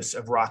goodness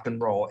of rock and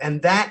roll.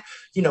 And that,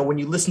 when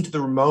you listen to the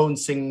Ramones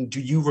singing,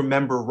 "Do You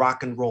Remember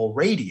Rock and Roll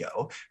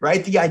Radio?"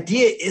 right? The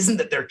idea isn't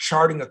that they're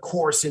charting a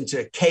course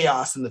into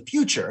chaos in the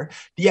future.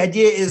 The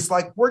idea is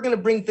like, we're going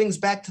to bring things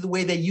back to the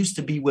way they used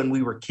to be when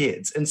we were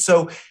kids. And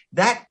so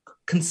that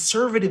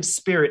conservative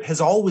spirit has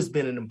always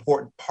been an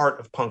important part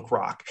of punk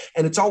rock.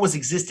 And it's always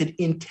existed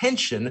in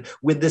tension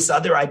with this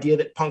other idea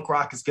that punk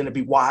rock is going to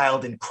be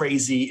wild and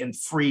crazy and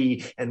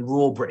free and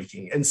rule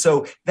breaking. And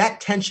so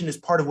that tension is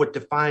part of what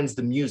defines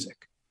the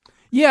music.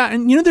 Yeah,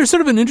 and there's sort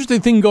of an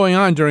interesting thing going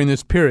on during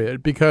this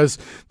period because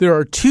there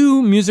are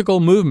 2 musical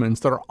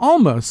movements that are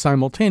almost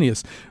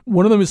simultaneous.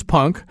 One of them is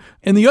punk,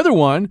 and the other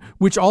one,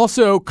 which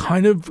also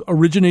kind of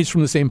originates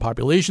from the same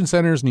population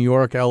centers, New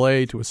York,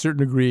 LA, to a certain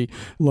degree,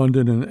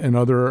 London and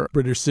other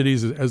British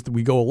cities as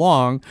we go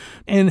along,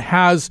 and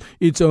has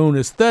its own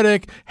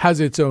aesthetic, has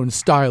its own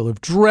style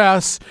of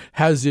dress,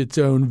 has its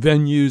own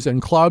venues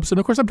and clubs. And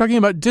of course, I'm talking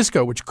about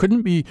disco, which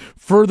couldn't be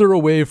further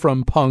away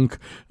from punk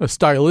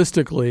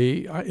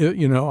stylistically.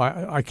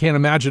 I can't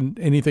imagine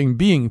anything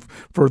being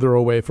further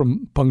away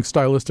from punk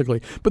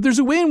stylistically. But there's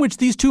a way in which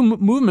these 2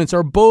 movements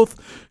are both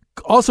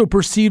also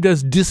perceived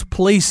as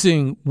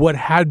displacing what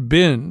had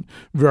been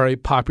very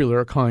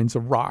popular kinds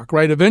of rock,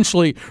 right?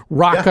 Eventually,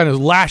 rock kind of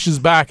lashes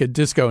back at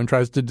disco and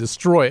tries to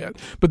destroy it.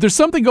 But there's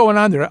something going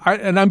on there.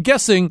 And I'm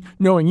guessing,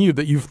 knowing you,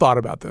 that you've thought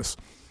about this.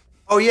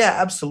 Oh, yeah,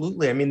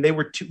 absolutely. I mean, they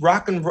were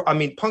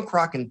punk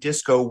rock and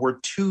disco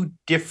were 2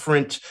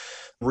 different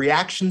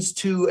reactions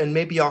to and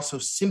maybe also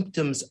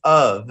symptoms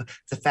of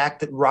the fact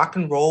that rock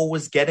and roll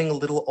was getting a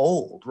little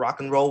old.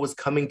 Rock and roll was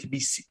coming to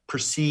be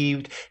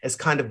perceived as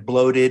kind of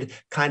bloated,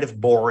 kind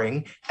of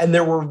boring. And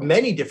there were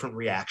many different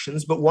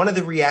reactions, but one of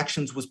the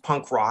reactions was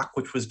punk rock,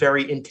 which was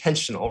very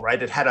intentional,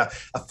 right? It had a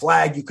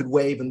flag you could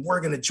wave and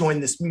we're going to join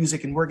this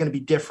music and we're going to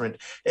be different.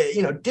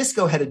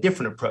 Disco had a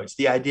different approach.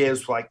 The idea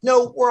is like,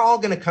 no, we're all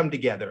going to come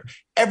together.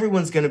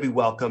 everyone's going to be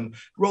welcome.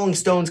 Rolling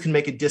Stones can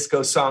make a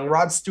disco song.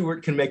 Rod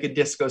Stewart can make a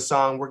disco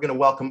song. We're going to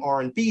welcome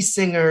R&B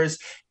singers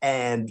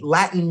and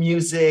Latin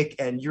music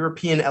and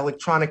European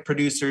electronic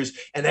producers,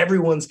 and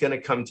everyone's going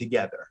to come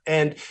together.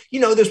 And,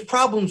 there's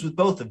problems with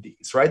both of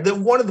these, right?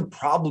 One of the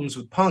problems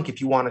with punk, if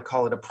you want to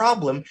call it a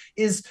problem,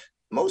 is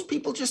most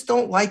people just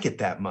don't like it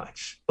that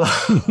much.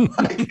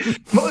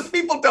 Most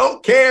people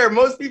don't care.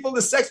 Most people,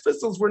 the Sex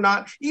Pistols were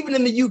not, even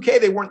in the UK,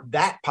 they weren't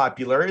that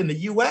popular. In the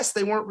US,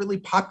 they weren't really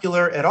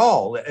popular at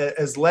all.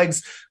 As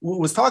Legs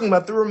was talking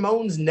about, the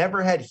Ramones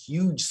never had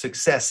huge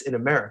success in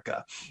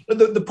America.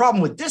 The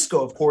problem with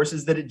disco, of course,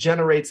 is that it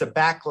generates a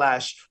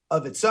backlash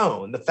of its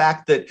own. The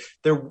fact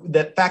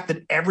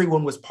that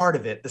everyone was part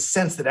of it, the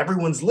sense that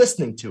everyone's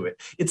listening to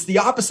it, it's the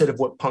opposite of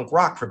what punk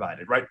rock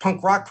provided, right?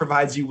 Punk rock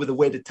provides you with a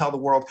way to tell the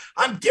world,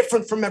 I'm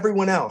different from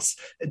everyone else.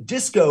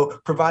 Disco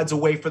provides a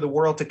way for the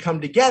world to come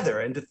together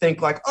and to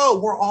think like, oh,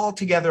 we're all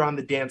together on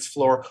the dance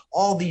floor.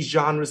 All these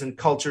genres and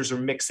cultures are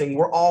mixing.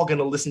 We're all going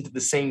to listen to the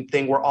same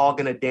thing. We're all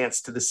going to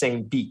dance to the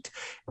same beat.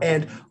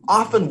 And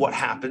often what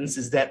happens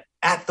is that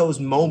at those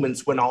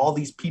moments when all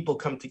these people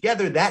come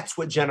together, that's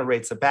what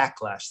generates a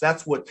backlash.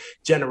 That's what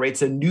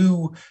generates a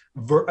new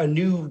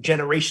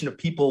generation of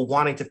people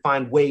wanting to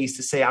find ways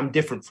to say, I'm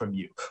different from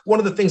you. One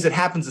of the things that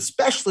happens,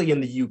 especially in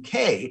the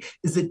UK,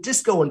 is that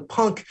disco and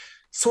punk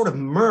sort of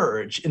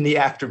merge in the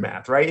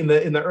aftermath, right? In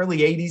the early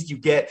 80s, you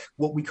get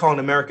what we call in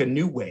America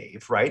new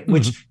wave, right?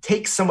 Which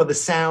takes some of the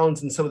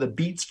sounds and some of the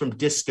beats from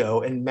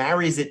disco and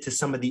marries it to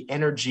some of the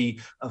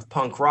energy of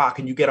punk rock.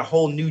 And you get a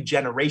whole new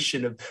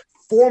generation of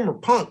former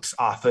punks,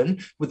 often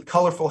with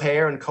colorful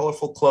hair and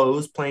colorful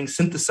clothes, playing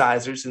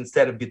synthesizers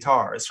instead of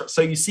guitars.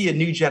 So you see a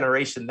new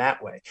generation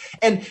that way.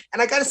 And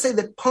I got to say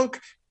that punk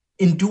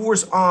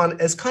endures on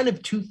as kind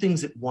of two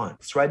things at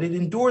once, right? It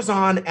endures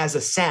on as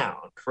a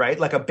sound, right?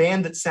 Like a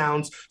band that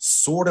sounds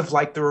sort of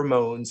like the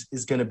Ramones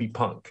is going to be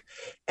punk.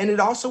 And it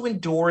also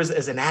endures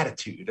as an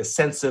attitude, a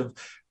sense of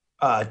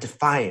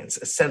defiance,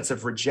 a sense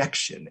of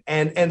rejection.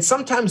 And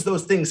sometimes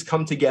those things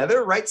come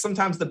together, right?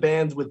 Sometimes the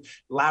bands with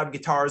loud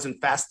guitars and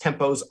fast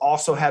tempos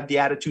also have the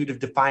attitude of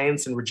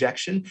defiance and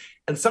rejection.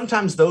 And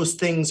sometimes those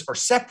things are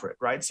separate,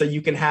 right? So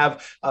you can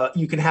have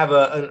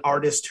an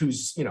artist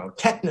who's,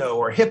 techno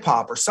or hip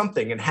hop or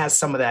something and has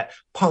some of that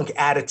punk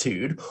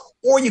attitude,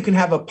 or you can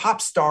have a pop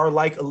star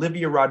like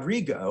Olivia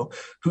Rodrigo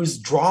who's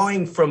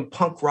drawing from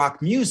punk rock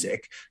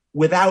music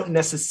without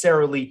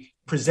necessarily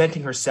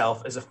presenting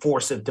herself as a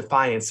force of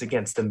defiance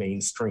against the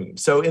mainstream.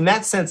 So in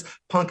that sense,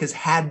 punk has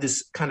had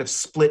this kind of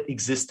split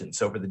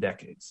existence over the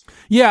decades.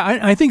 Yeah,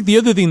 I think the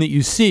other thing that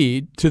you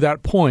see to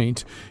that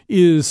point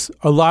is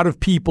a lot of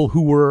people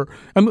who were,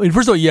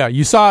 first of all, yeah,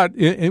 you saw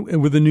it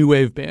with the new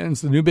wave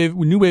bands. The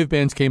new wave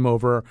bands came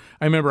over.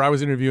 I remember I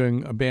was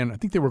interviewing a band, I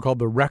think they were called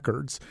The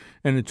Records,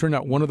 and it turned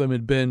out one of them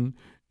had been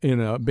in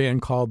a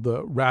band called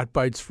the Rat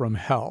Bites from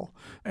Hell.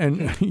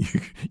 And I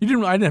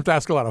didn't have to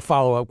ask a lot of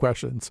follow-up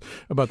questions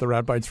about the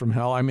Rat Bites from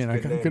Hell. I mean, I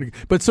could,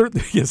 but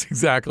certainly, yes,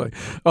 exactly.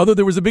 Although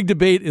there was a big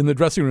debate in the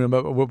dressing room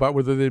about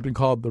whether they'd been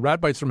called the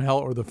Rat Bites from Hell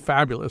or the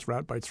Fabulous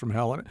Rat Bites from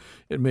Hell. And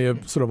it may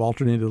have sort of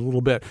alternated a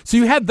little bit. So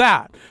you had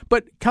that.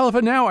 But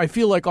Califat, now I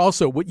feel like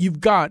also what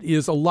you've got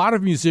is a lot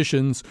of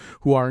musicians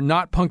who are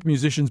not punk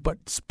musicians,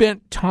 but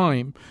spent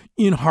time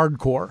in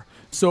hardcore.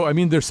 So, I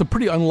mean, there's some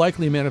pretty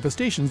unlikely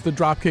manifestations. The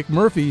Dropkick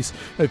Murphys,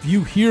 if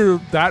you hear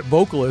that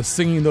vocalist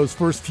singing those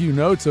first few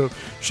notes of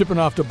Shipping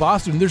Off to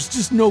Boston, there's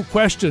just no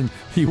question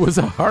he was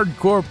a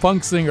hardcore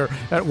punk singer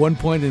at one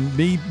point and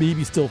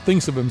maybe still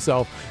thinks of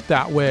himself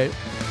that way.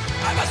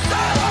 I'm a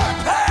sailor in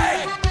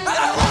pain, and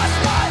I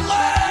lost my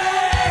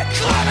leg.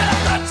 Climbing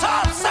up the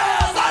top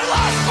sails, I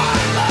lost my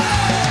leg.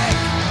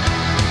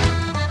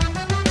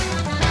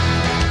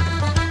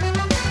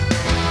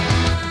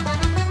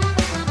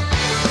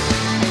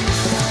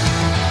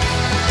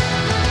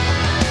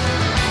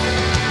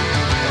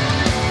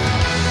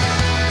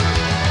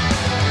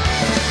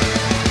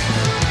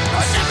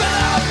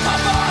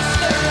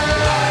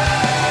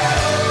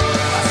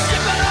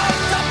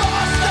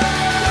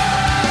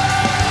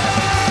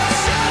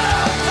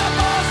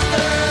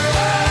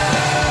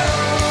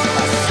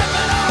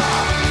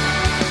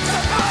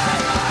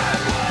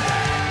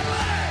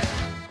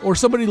 Or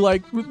somebody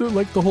like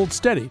the Hold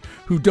Steady,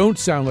 who don't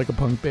sound like a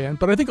punk band.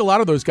 But I think a lot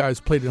of those guys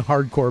played in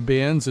hardcore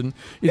bands, and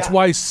it's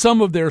why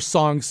some of their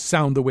songs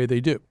sound the way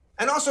they do.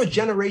 And also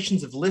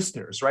generations of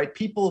listeners, right?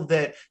 People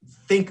that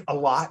think a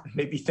lot,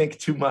 maybe think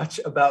too much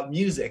about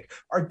music,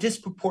 are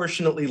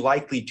disproportionately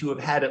likely to have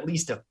had at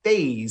least a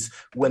phase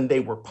when they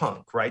were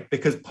punk, right?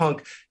 Because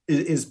punk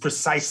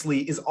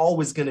is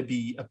always going to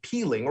be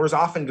appealing, or is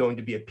often going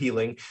to be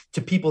appealing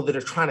to people that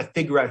are trying to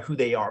figure out who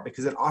they are,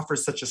 because it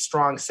offers such a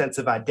strong sense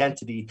of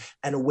identity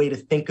and a way to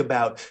think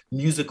about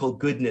musical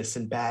goodness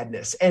and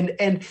badness.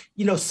 And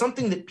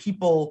something that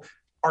people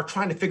are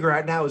trying to figure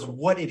out now is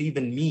what it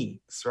even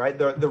means, right?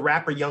 The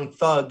rapper Young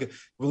Thug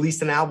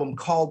released an album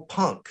called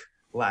Punk,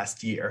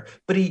 last year.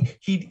 But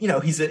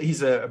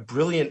he's a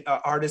brilliant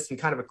artist and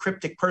kind of a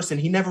cryptic person.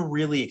 He never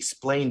really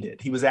explained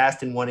it. He was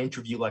asked in one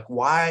interview,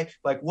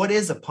 what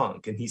is a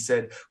punk? And he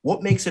said,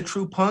 what makes a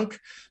true punk?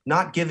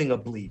 Not giving a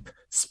bleep,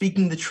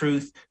 speaking the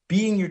truth,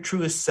 being your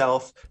truest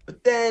self,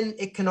 but then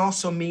it can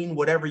also mean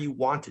whatever you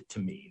want it to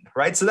mean,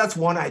 right? So that's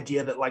one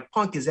idea, that like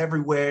punk is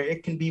everywhere.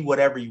 It can be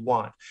whatever you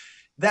want.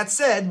 That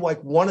said,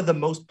 like one of the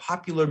most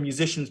popular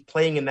musicians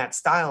playing in that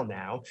style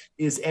now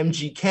is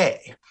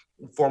MGK,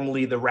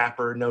 formerly the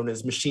rapper known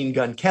as Machine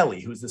Gun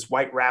Kelly, who's this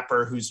white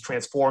rapper who's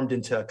transformed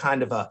into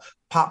kind of a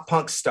pop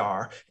punk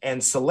star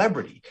and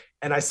celebrity.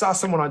 And I saw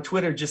someone on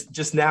Twitter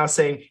just now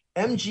saying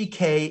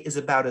MGK is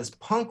about as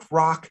punk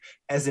rock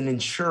as an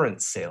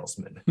insurance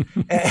salesman.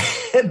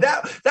 And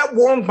that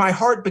warmed my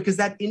heart, because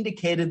that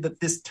indicated that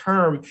this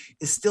term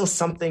is still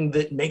something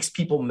that makes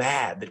people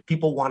mad, that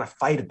people want to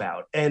fight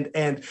about. And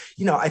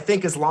I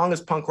think as long as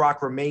punk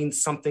rock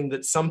remains something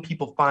that some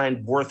people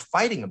find worth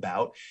fighting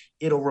about,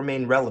 it'll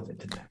remain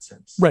relevant in that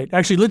sense. Right.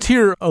 Actually, let's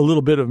hear a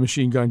little bit of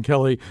Machine Gun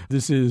Kelly.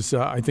 This is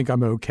I Think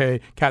I'm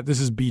Okay. Kat,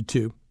 this is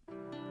B2.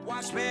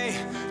 Watch me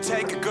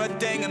take a good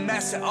thing and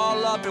mess it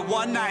all up in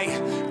one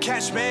night.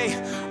 Catch me,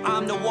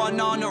 I'm the one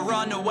on the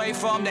run away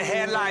from the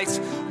headlights.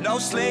 No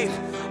sleep,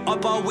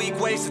 up all week,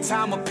 wasting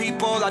time with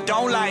people I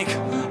don't like.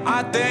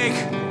 I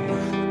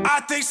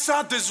think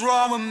something's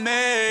wrong with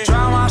me.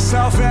 Drown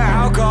myself in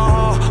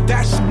alcohol,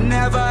 that shit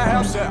never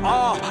helps at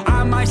all.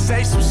 I might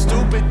say some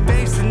stupid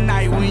things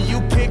tonight when you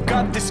pick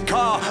up this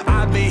call.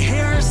 I've been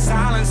hearing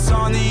silence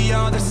on the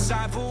other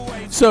side for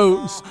way too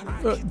So,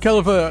 long.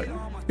 Khalifa,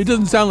 it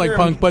doesn't sound like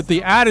punk, but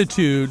the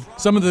attitude,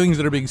 some of the things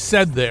that are being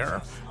said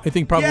there, I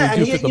think probably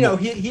do fit the mold.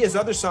 He has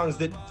other songs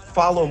that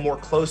follow more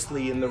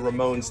closely in the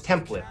Ramones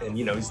template. And,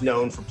 he's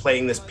known for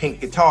playing this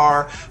pink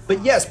guitar.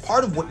 But yes,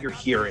 part of what you're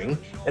hearing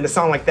in a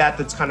song like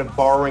that's kind of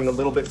borrowing a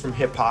little bit from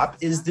hip hop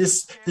is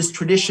this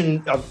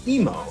tradition of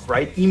emo,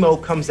 right? Emo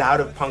comes out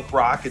of punk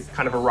rock. It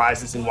kind of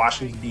arises in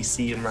Washington,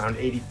 D.C. in around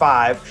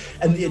 85.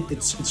 And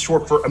it's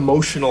short for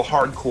emotional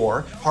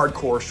hardcore.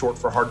 Hardcore short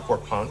for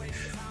hardcore punk.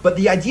 But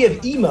the idea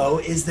of emo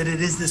is that it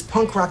is this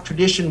punk rock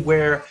tradition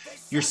where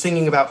you're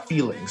singing about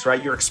feelings,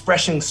 right? You're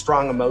expressing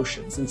strong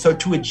emotions. And so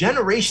to a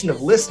generation of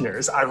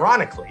listeners,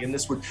 ironically, and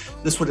this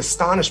would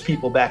astonish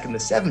people back in the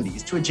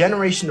 70s, to a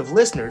generation of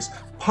listeners,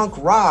 punk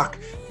rock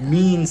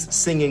means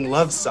singing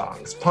love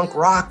songs. Punk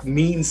rock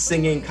means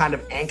singing kind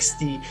of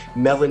angsty,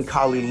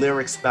 melancholy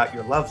lyrics about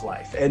your love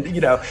life. And,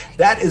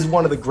 that is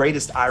one of the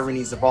greatest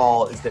ironies of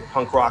all, is that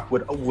punk rock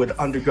would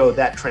undergo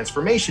that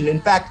transformation. In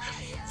fact,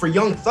 for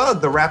Young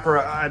Thug, the rapper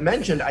I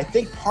mentioned, I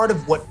think part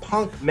of what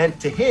punk meant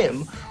to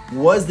him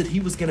was that he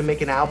was going to make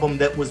an album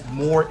that was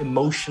more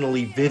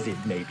emotionally vivid,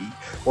 maybe,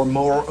 or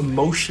more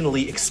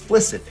emotionally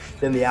explicit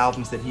than the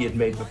albums that he had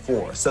made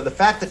before. So the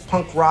fact that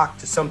punk rock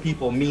to some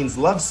people means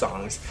love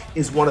songs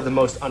is one of the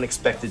most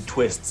unexpected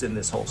twists in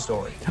this whole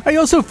story. I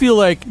also feel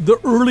like the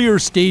earlier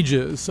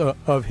stages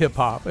of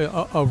hip-hop,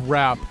 of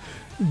rap,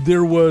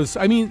 there's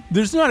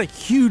not a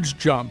huge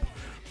jump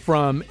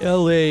from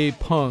L.A.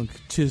 punk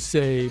to,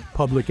 say,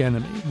 Public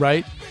Enemy,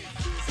 right?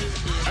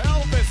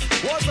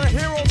 Elvis was a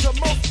hero to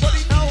most, but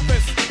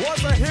Elvis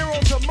was a hero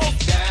to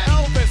most.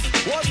 Elvis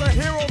was a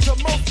hero to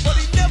most, but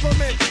he never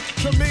meant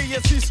to me.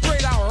 Is he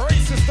straight out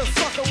racist? The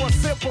sucker was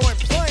simple and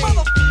plain.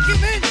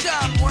 Motherfucking in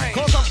John Wayne.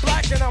 Cause I'm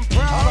black and I'm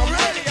proud. I'm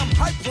ready, I'm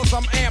hyped, plus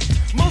I'm amped.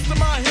 Most of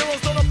my heroes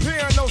don't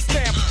appear in no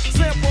stamp.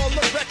 Sample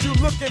look that you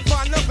look and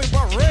find nothing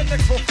but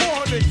rednecks for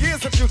 400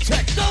 years if you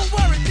check. Don't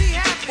worry, be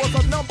happy. Was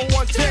a number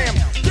one jam.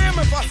 Damn,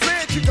 if I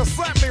said you could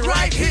slap me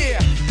right here.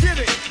 Get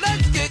it?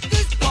 Let's get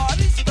this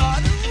party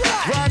started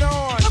right. Right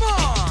on. Come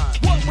on.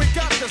 What we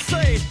got to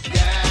say.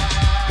 Yeah.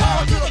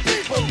 Power to the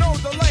people, no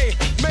delay.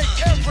 Make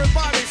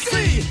everybody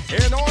see.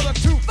 In order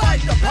to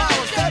fight the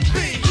powers that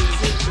be.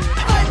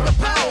 Fight the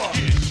power.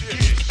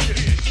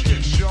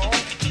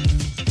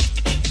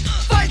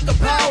 Fight the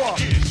power.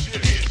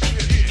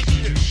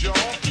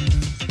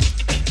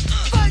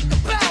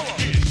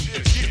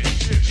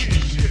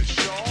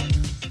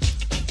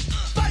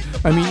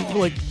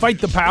 Fight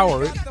the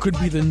Power could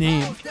be the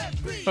name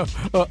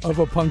of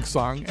a punk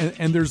song.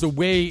 And there's a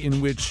way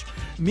in which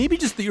maybe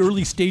just the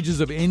early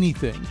stages of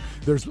anything,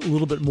 there's a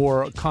little bit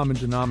more common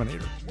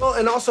denominator. Well,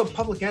 and also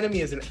Public Enemy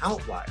is an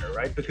outlier,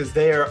 right? Because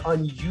they are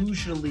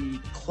unusually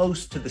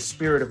close to the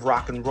spirit of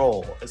rock and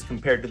roll as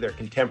compared to their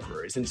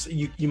contemporaries. And so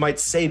you might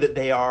say that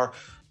they are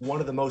one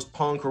of the most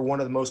punk or one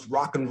of the most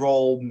rock and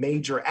roll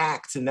major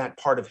acts in that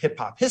part of hip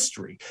hop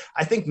history.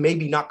 I think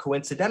maybe not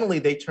coincidentally,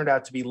 they turned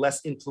out to be less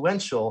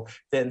influential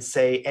than,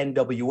 say,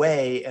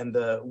 NWA and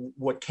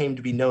what came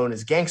to be known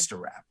as gangster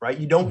rap, right?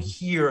 You don't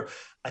hear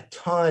a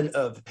ton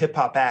of hip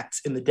hop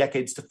acts in the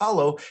decades to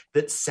follow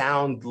that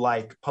sound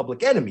like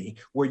Public Enemy,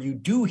 where you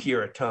do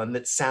hear a ton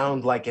that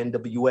sound like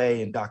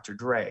NWA and Dr.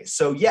 Dre.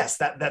 So yes,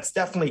 that's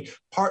definitely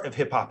part of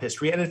hip hop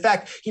history. And in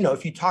fact,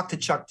 if you talk to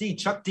Chuck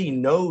D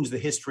knows the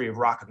history of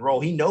rock and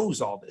roll. He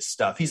knows all this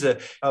stuff. He's a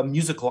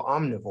musical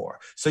omnivore.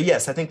 So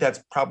yes, I think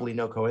that's probably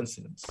no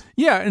coincidence.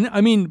 Yeah, and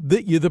I mean,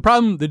 the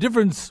problem, the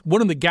difference,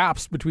 one of the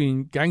gaps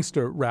between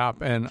gangster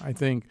rap and I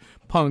think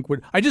punk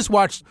I just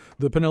watched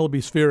the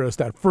Penelope Spheris,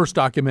 that first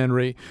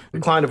documentary.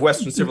 Decline of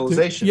Western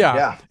Civilization.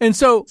 Yeah. And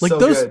so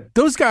So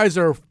those guys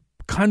are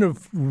kind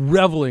of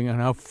reveling on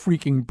how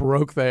freaking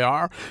broke they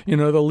are.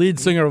 The lead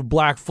singer of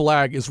Black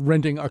Flag is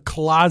renting a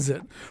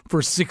closet for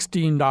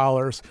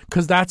 $16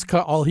 because that's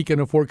all he can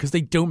afford because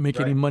they don't make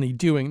any money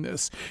doing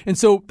this. And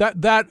so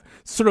that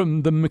sort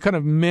of the kind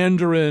of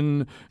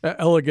Mandarin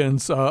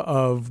elegance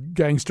of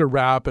gangster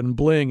rap and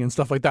bling and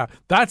stuff like that,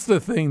 that's the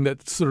thing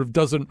that sort of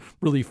doesn't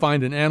really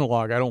find an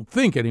analog, I don't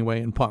think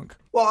anyway, in punk.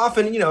 Well,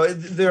 often,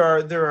 there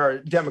are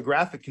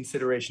demographic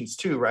considerations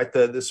too, right?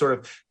 The sort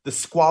of the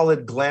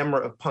squalid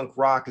glamour of punk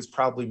rock is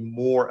probably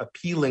more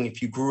appealing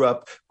if you grew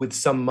up with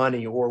some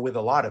money or with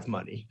a lot of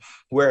money.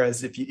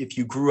 Whereas if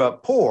you grew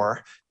up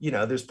poor,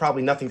 there's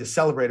probably nothing to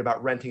celebrate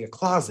about renting a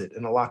closet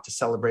and a lot to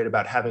celebrate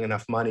about having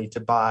enough money to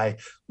buy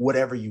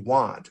whatever you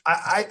want.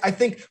 I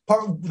think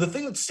the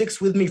thing that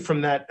sticks with me from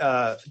that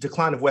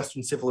Decline of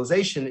Western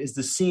Civilization is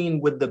the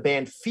scene with the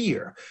band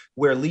Fear,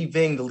 where Lee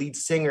Ving, the lead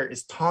singer,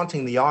 is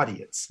taunting the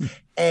audience.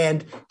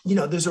 And,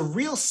 there's a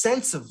real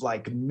sense of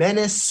like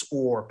menace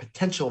or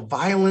potential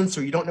violence,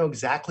 or you don't know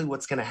exactly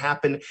what's going to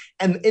happen.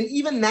 And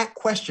even that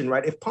question,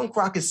 right? If punk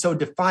rock is so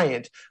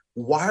defiant,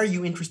 why are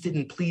you interested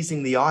in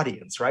pleasing the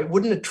audience, right?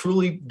 Wouldn't a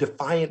truly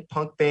defiant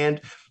punk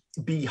band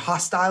be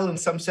hostile in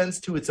some sense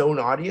to its own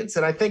audience?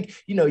 And I think,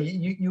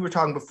 you were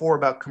talking before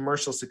about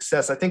commercial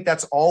success. I think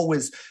that's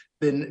always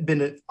been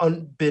a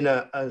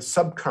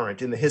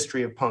subcurrent in the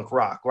history of punk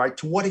rock, right?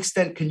 To what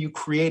extent can you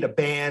create a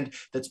band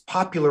that's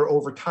popular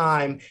over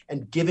time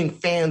and giving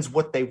fans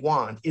what they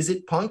want? Is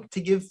it punk to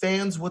give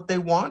fans what they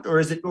want,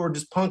 or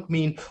does punk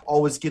mean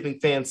always giving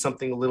fans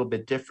something a little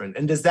bit different?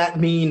 And does that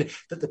mean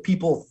that the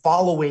people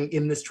following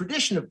in this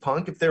tradition of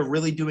punk, if they're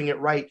really doing it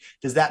right,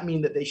 does that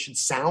mean that they should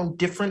sound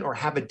different or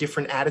have a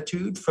different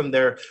attitude from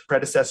their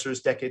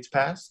predecessors decades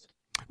past?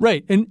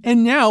 Right. And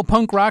now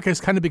punk rock has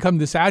kind of become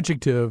this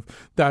adjective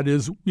that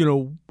is,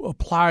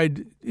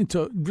 applied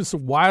into just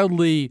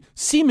wildly,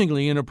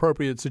 seemingly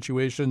inappropriate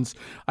situations.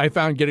 I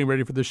found getting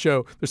ready for the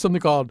show, there's something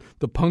called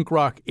the Punk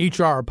Rock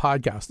HR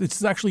podcast.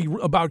 It's actually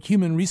about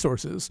human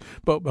resources,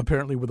 but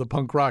apparently with a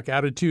punk rock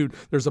attitude.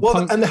 There's a go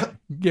ahead.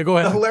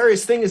 The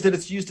hilarious thing is that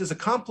it's used as a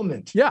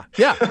compliment. Yeah.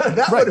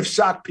 That would have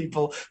shocked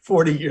people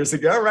 40 years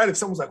ago, right? If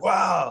someone's like,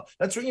 wow,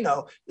 that's,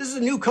 this is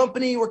a new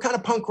company. We're kind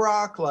of punk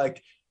rock,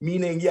 like,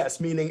 meaning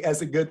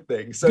as a good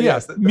thing. So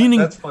yes,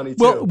 that's funny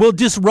too. Well,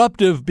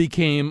 disruptive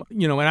became,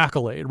 an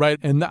accolade, right?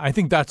 And I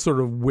think that's sort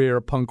of where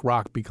punk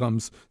rock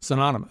becomes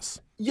synonymous.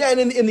 Yeah,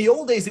 and in the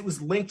old days, it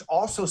was linked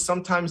also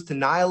sometimes to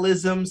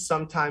nihilism,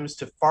 sometimes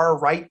to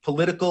far-right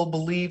political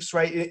beliefs,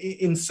 right?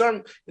 In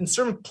certain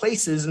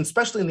places, and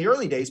especially in the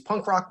early days,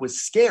 punk rock was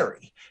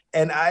scary.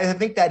 And I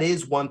think that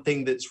is one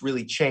thing that's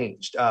really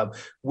changed.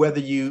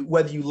 Whether you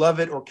love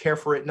it or care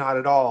for it, not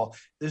at all,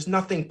 there's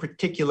nothing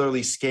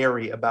particularly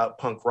scary about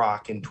punk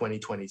rock in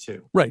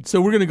 2022. Right.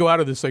 So we're going to go out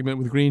of this segment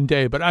with Green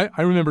Day. But I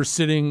remember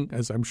sitting,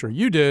 as I'm sure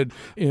you did,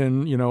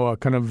 in a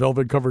kind of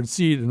velvet-covered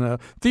seat in a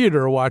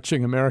theater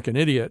watching American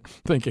Idiot,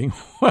 thinking,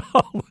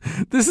 well,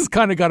 this has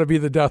kind of got to be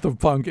the death of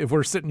punk if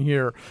we're sitting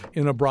here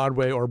in a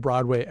Broadway or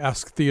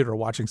Broadway-esque theater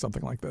watching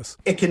something like this.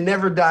 It can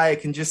never die.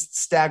 It can just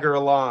stagger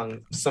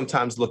along,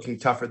 sometimes looking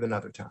tougher than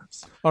other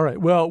times. All right.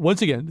 Well,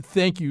 once again,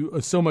 thank you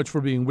so much for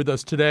being with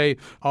us today.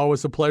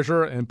 Always a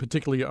pleasure, and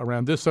particularly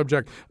around this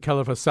subject.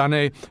 Kelefa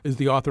Sanneh is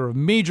the author of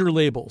Major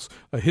Labels,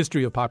 A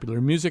History of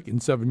Popular Music in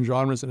 7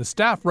 Genres, and a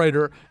staff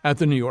writer at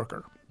The New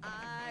Yorker.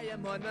 I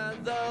am one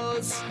of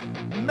those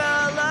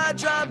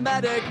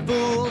melodramatic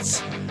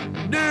fools,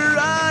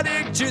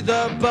 neurotic to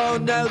the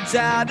bone, no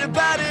doubt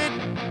about it.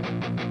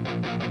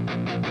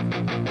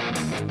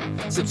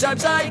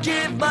 Sometimes I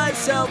give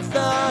myself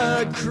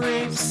the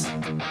creeps.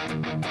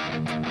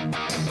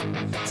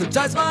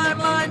 Sometimes my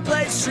mind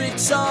plays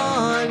tricks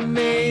on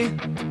me.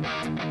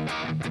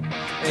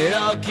 It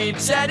all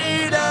keeps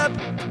adding up.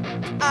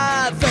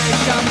 I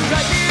think I'm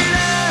cracking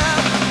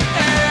up.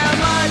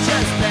 Am I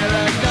just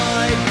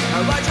paranoid?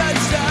 Am I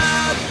just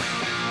up?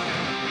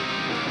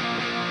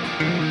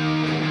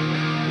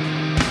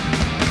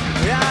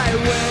 I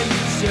went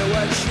to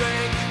a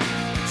shrink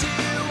to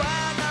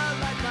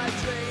analyze my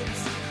dreams.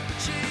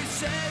 She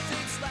says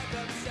it's like a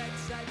sex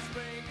that's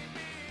bringing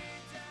me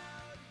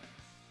down.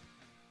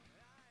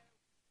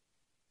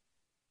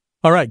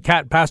 All right,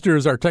 Kat Pastor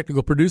is our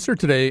technical producer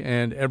today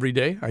and every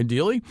day,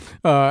 ideally.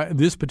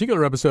 This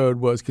particular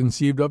episode was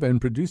conceived of and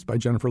produced by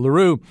Jennifer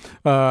LaRue,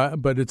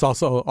 but it's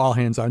also all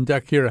hands on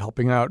deck here,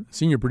 helping out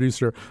senior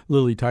producer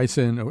Lily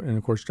Tyson and,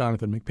 of course,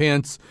 Jonathan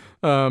McPants.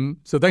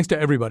 So thanks to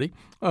everybody.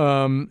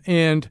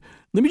 And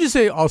let me just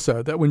say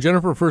also that when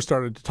Jennifer first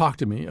started to talk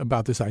to me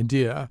about this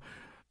idea,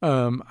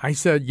 I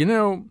said,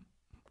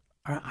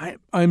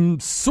 I'm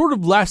sort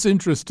of less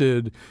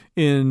interested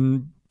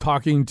in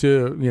talking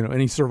to,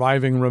 any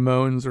surviving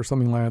Ramones or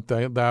something like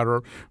that,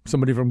 or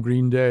somebody from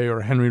Green Day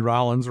or Henry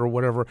Rollins or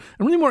whatever.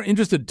 I'm really more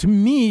interested. To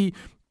me,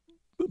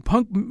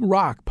 punk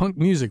rock, punk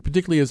music,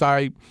 particularly as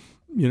I,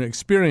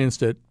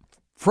 experienced it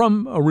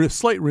from a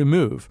slight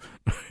remove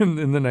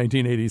in the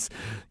 1980s,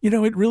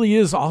 it really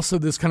is also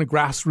this kind of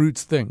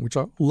grassroots thing, which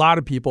a lot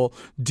of people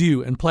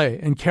do and play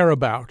and care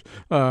about,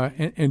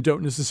 and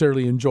don't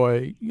necessarily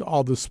enjoy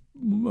all this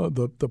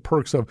the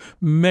perks of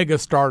mega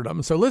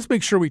stardom. So let's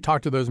make sure we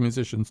talk to those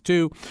musicians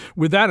too.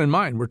 With that in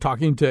mind, we're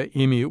talking to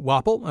Amy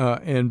Wapple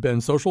and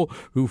Ben Social,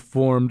 who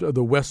formed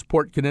the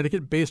Westport,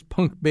 Connecticut-based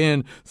punk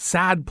band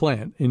Sad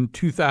Plant in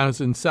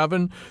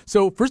 2007.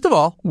 So first of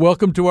all,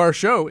 welcome to our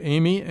show,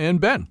 Amy and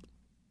Ben.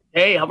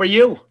 Hey, how are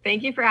you?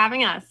 Thank you for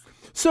having us.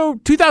 So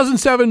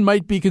 2007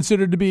 might be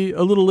considered to be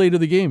a little late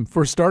of the game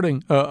for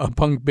starting a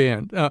punk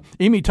band.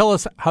 Amy, tell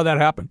us how that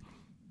happened.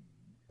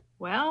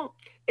 Well,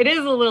 it is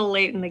a little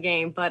late in the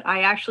game, but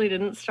I actually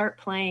didn't start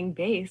playing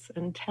bass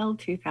until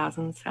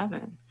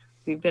 2007.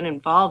 We've been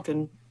involved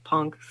in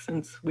punk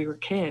since we were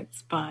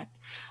kids, but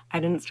I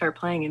didn't start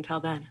playing until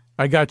then.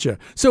 I gotcha.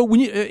 So when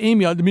you,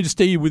 Amy, let me just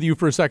stay with you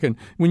for a second.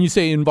 When you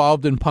say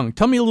involved in punk,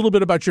 tell me a little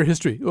bit about your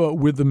history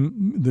with the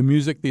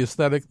music, the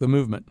aesthetic, the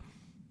movement.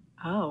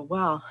 Oh,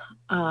 well,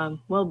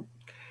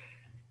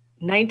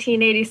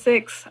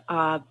 1986,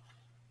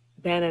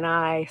 Ben and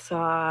I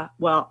saw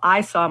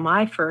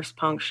my first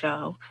punk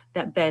show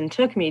that Ben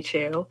took me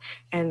to,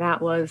 and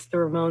that was the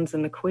Ramones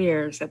and the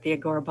Queers at the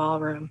Agora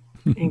Ballroom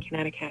in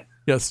Connecticut.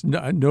 Yes,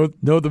 know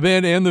the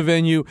band and the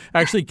venue.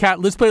 Actually, Kat,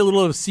 let's play a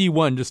little of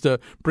C1 just to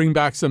bring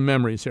back some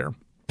memories here.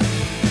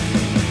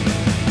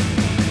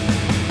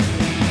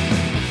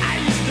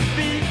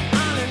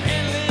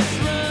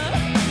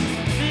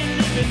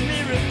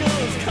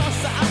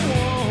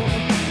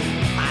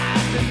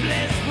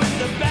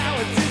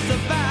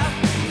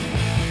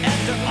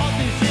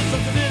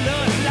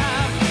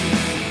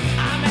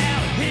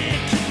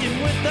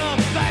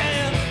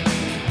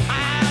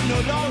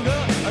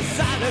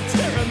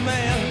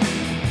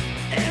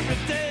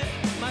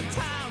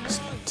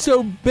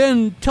 So,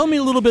 Ben, tell me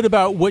a little bit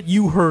about what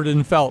you heard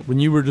and felt when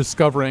you were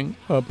discovering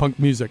punk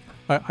music.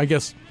 I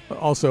guess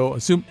also,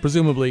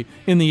 presumably,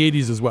 in the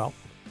 80s as well.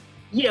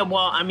 Yeah,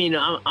 well, I mean,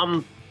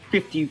 I'm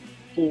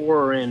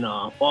 54 in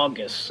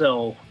August.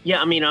 So, yeah,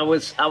 I mean, I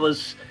was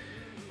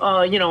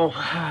early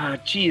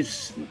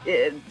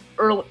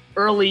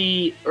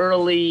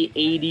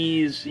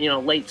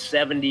 80s, late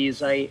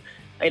 70s. I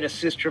had a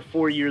sister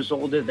 4 years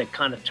older that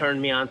kind of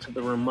turned me on to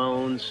the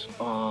Ramones.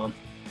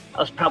 I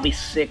was probably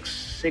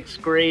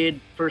sixth grade,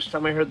 first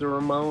time I heard the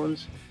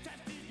Ramones.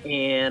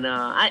 And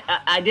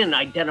I didn't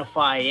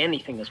identify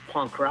anything as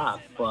punk rock,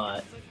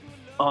 but,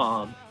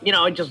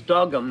 I just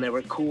dug them. They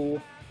were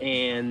cool,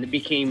 and they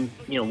became,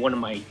 one of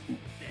my,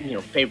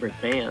 favorite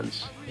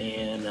bands.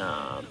 And,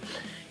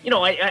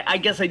 I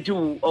guess I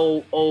do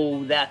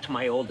owe that to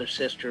my older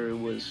sister, who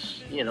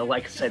was,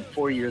 like I said,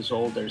 4 years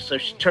older. So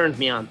she turned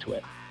me on to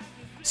it.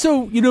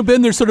 So,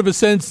 Ben, there's sort of a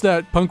sense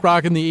that punk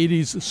rock in the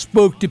 80s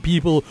spoke to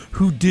people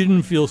who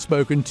didn't feel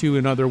spoken to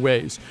in other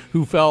ways,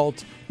 who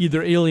felt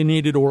either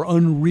alienated or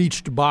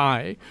unreached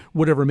by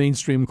whatever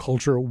mainstream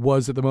culture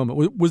was at the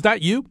moment. Was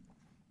that you?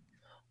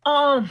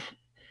 Not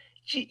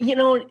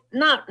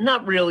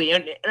really.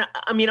 And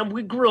I mean,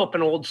 we grew up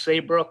in Old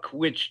Saybrook,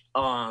 which,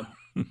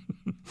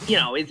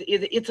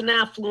 it's an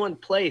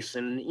affluent place.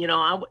 And,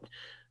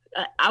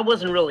 I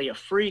wasn't really a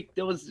freak.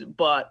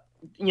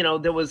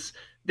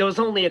 There was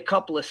only a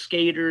couple of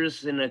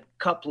skaters and a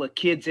couple of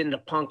kids into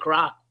punk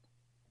rock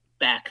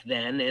back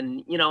then.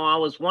 And, I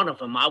was one of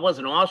them. I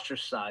wasn't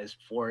ostracized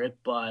for it,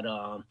 but,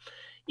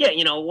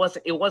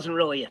 it wasn't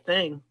really a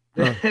thing.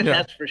 Yeah.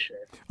 That's for sure.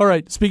 All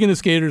right. Speaking of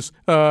skaters,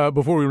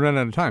 before we run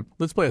out of time,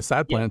 let's play a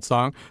Sad Plant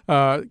song.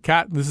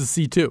 Kat, this is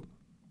C2.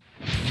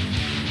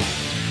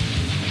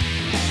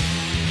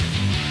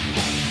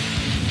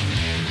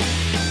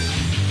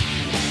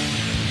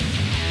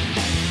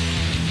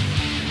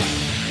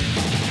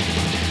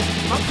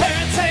 My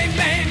parents say,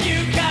 man,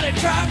 you gotta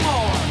try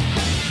more.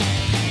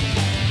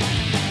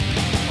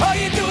 All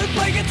you do is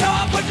play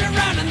guitar, put your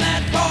round in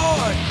that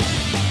board.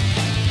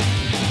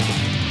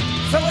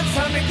 So it's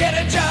time to get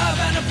a job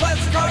and a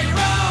place to call your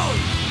own.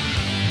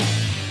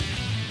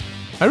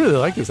 I really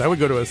like this. I would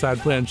go to a Sad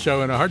Plant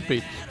show in a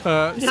heartbeat.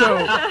 So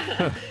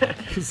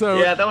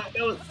yeah, that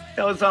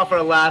That was off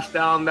our last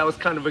album. That was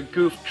kind of a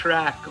goof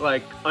track.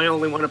 Like, I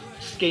only want to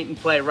skate and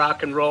play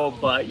rock and roll.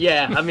 But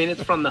yeah, I mean,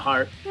 it's from the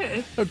heart.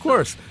 Of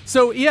course.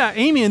 So yeah,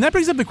 Amy, and that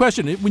brings up the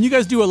question: when you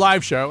guys do a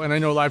live show, and I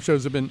know live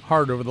shows have been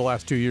hard over the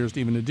last 2 years to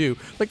even to do,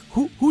 like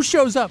who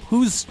shows up?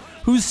 Who's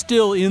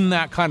still in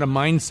that kind of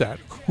mindset?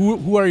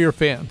 Who are your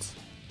fans?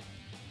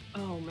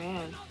 Oh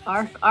man,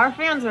 our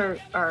fans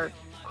are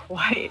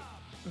quite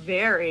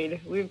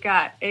varied. We've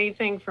got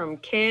anything from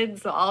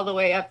kids all the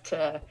way up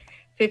to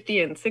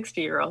 50 and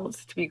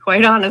 60-year-olds, to be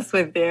quite honest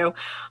with you.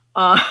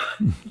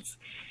 It's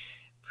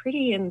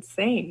pretty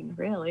insane,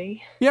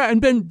 really. Yeah, and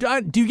Ben,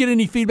 do you get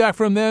any feedback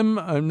from them?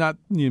 Not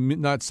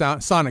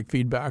sonic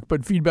feedback,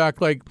 but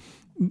feedback like,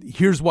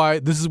 this is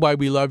why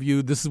we love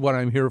you, this is what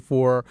I'm here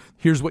for,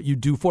 here's what you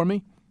do for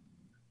me?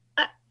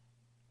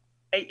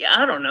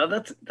 I don't know.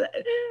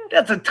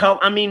 That's a tough.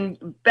 I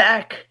mean,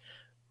 back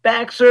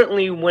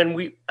certainly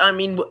when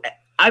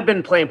I've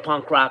been playing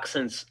punk rock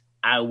since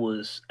I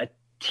was a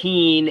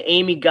teen.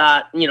 Amy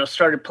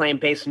started playing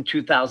bass in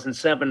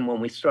 2007 when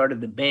we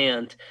started the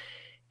band,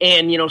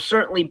 and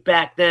certainly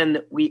back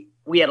then we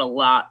had a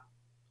lot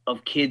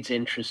of kids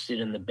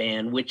interested in the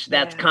band, which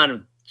that's kind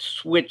of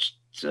switched.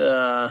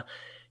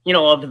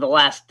 Over the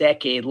last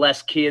decade,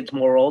 less kids,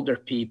 more older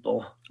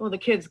people. Well, the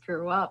kids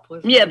grew up.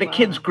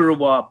 Kids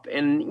grew up,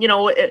 and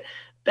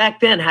back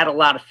then had a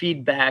lot of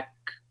feedback.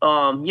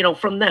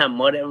 From them,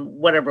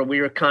 whatever.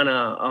 We were kind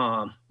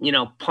of,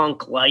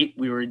 punk light.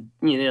 We were,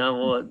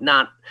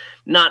 not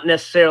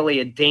necessarily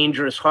a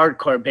dangerous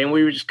hardcore band.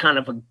 We were just kind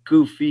of a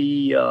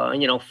goofy,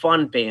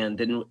 fun band,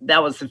 and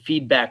that was the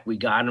feedback we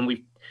got. And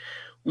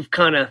we've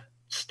kind of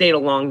stayed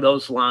along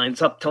those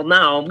lines up till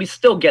now. We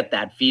still get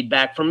that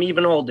feedback from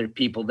even older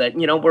people that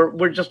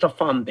we're just a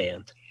fun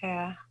band.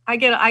 Yeah, I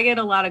get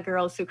a lot of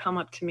girls who come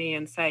up to me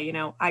and say,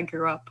 I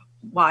grew up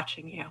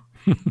watching you,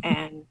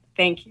 and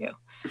thank you.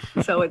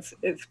 So it's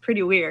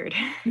pretty weird.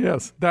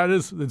 Yes,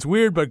 it's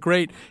weird, but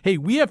great. Hey,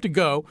 we have to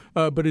go,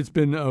 but it's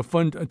been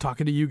fun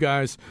talking to you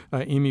guys,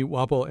 Amy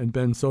Wapple and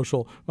Ben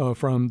Social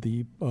from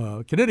the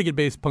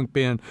Connecticut-based punk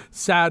band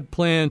Sad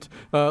Plant.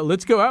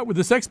 Let's go out with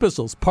the Sex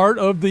Pistols, part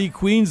of the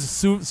Queen's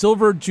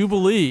Silver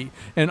Jubilee,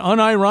 and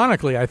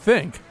unironically, I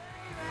think,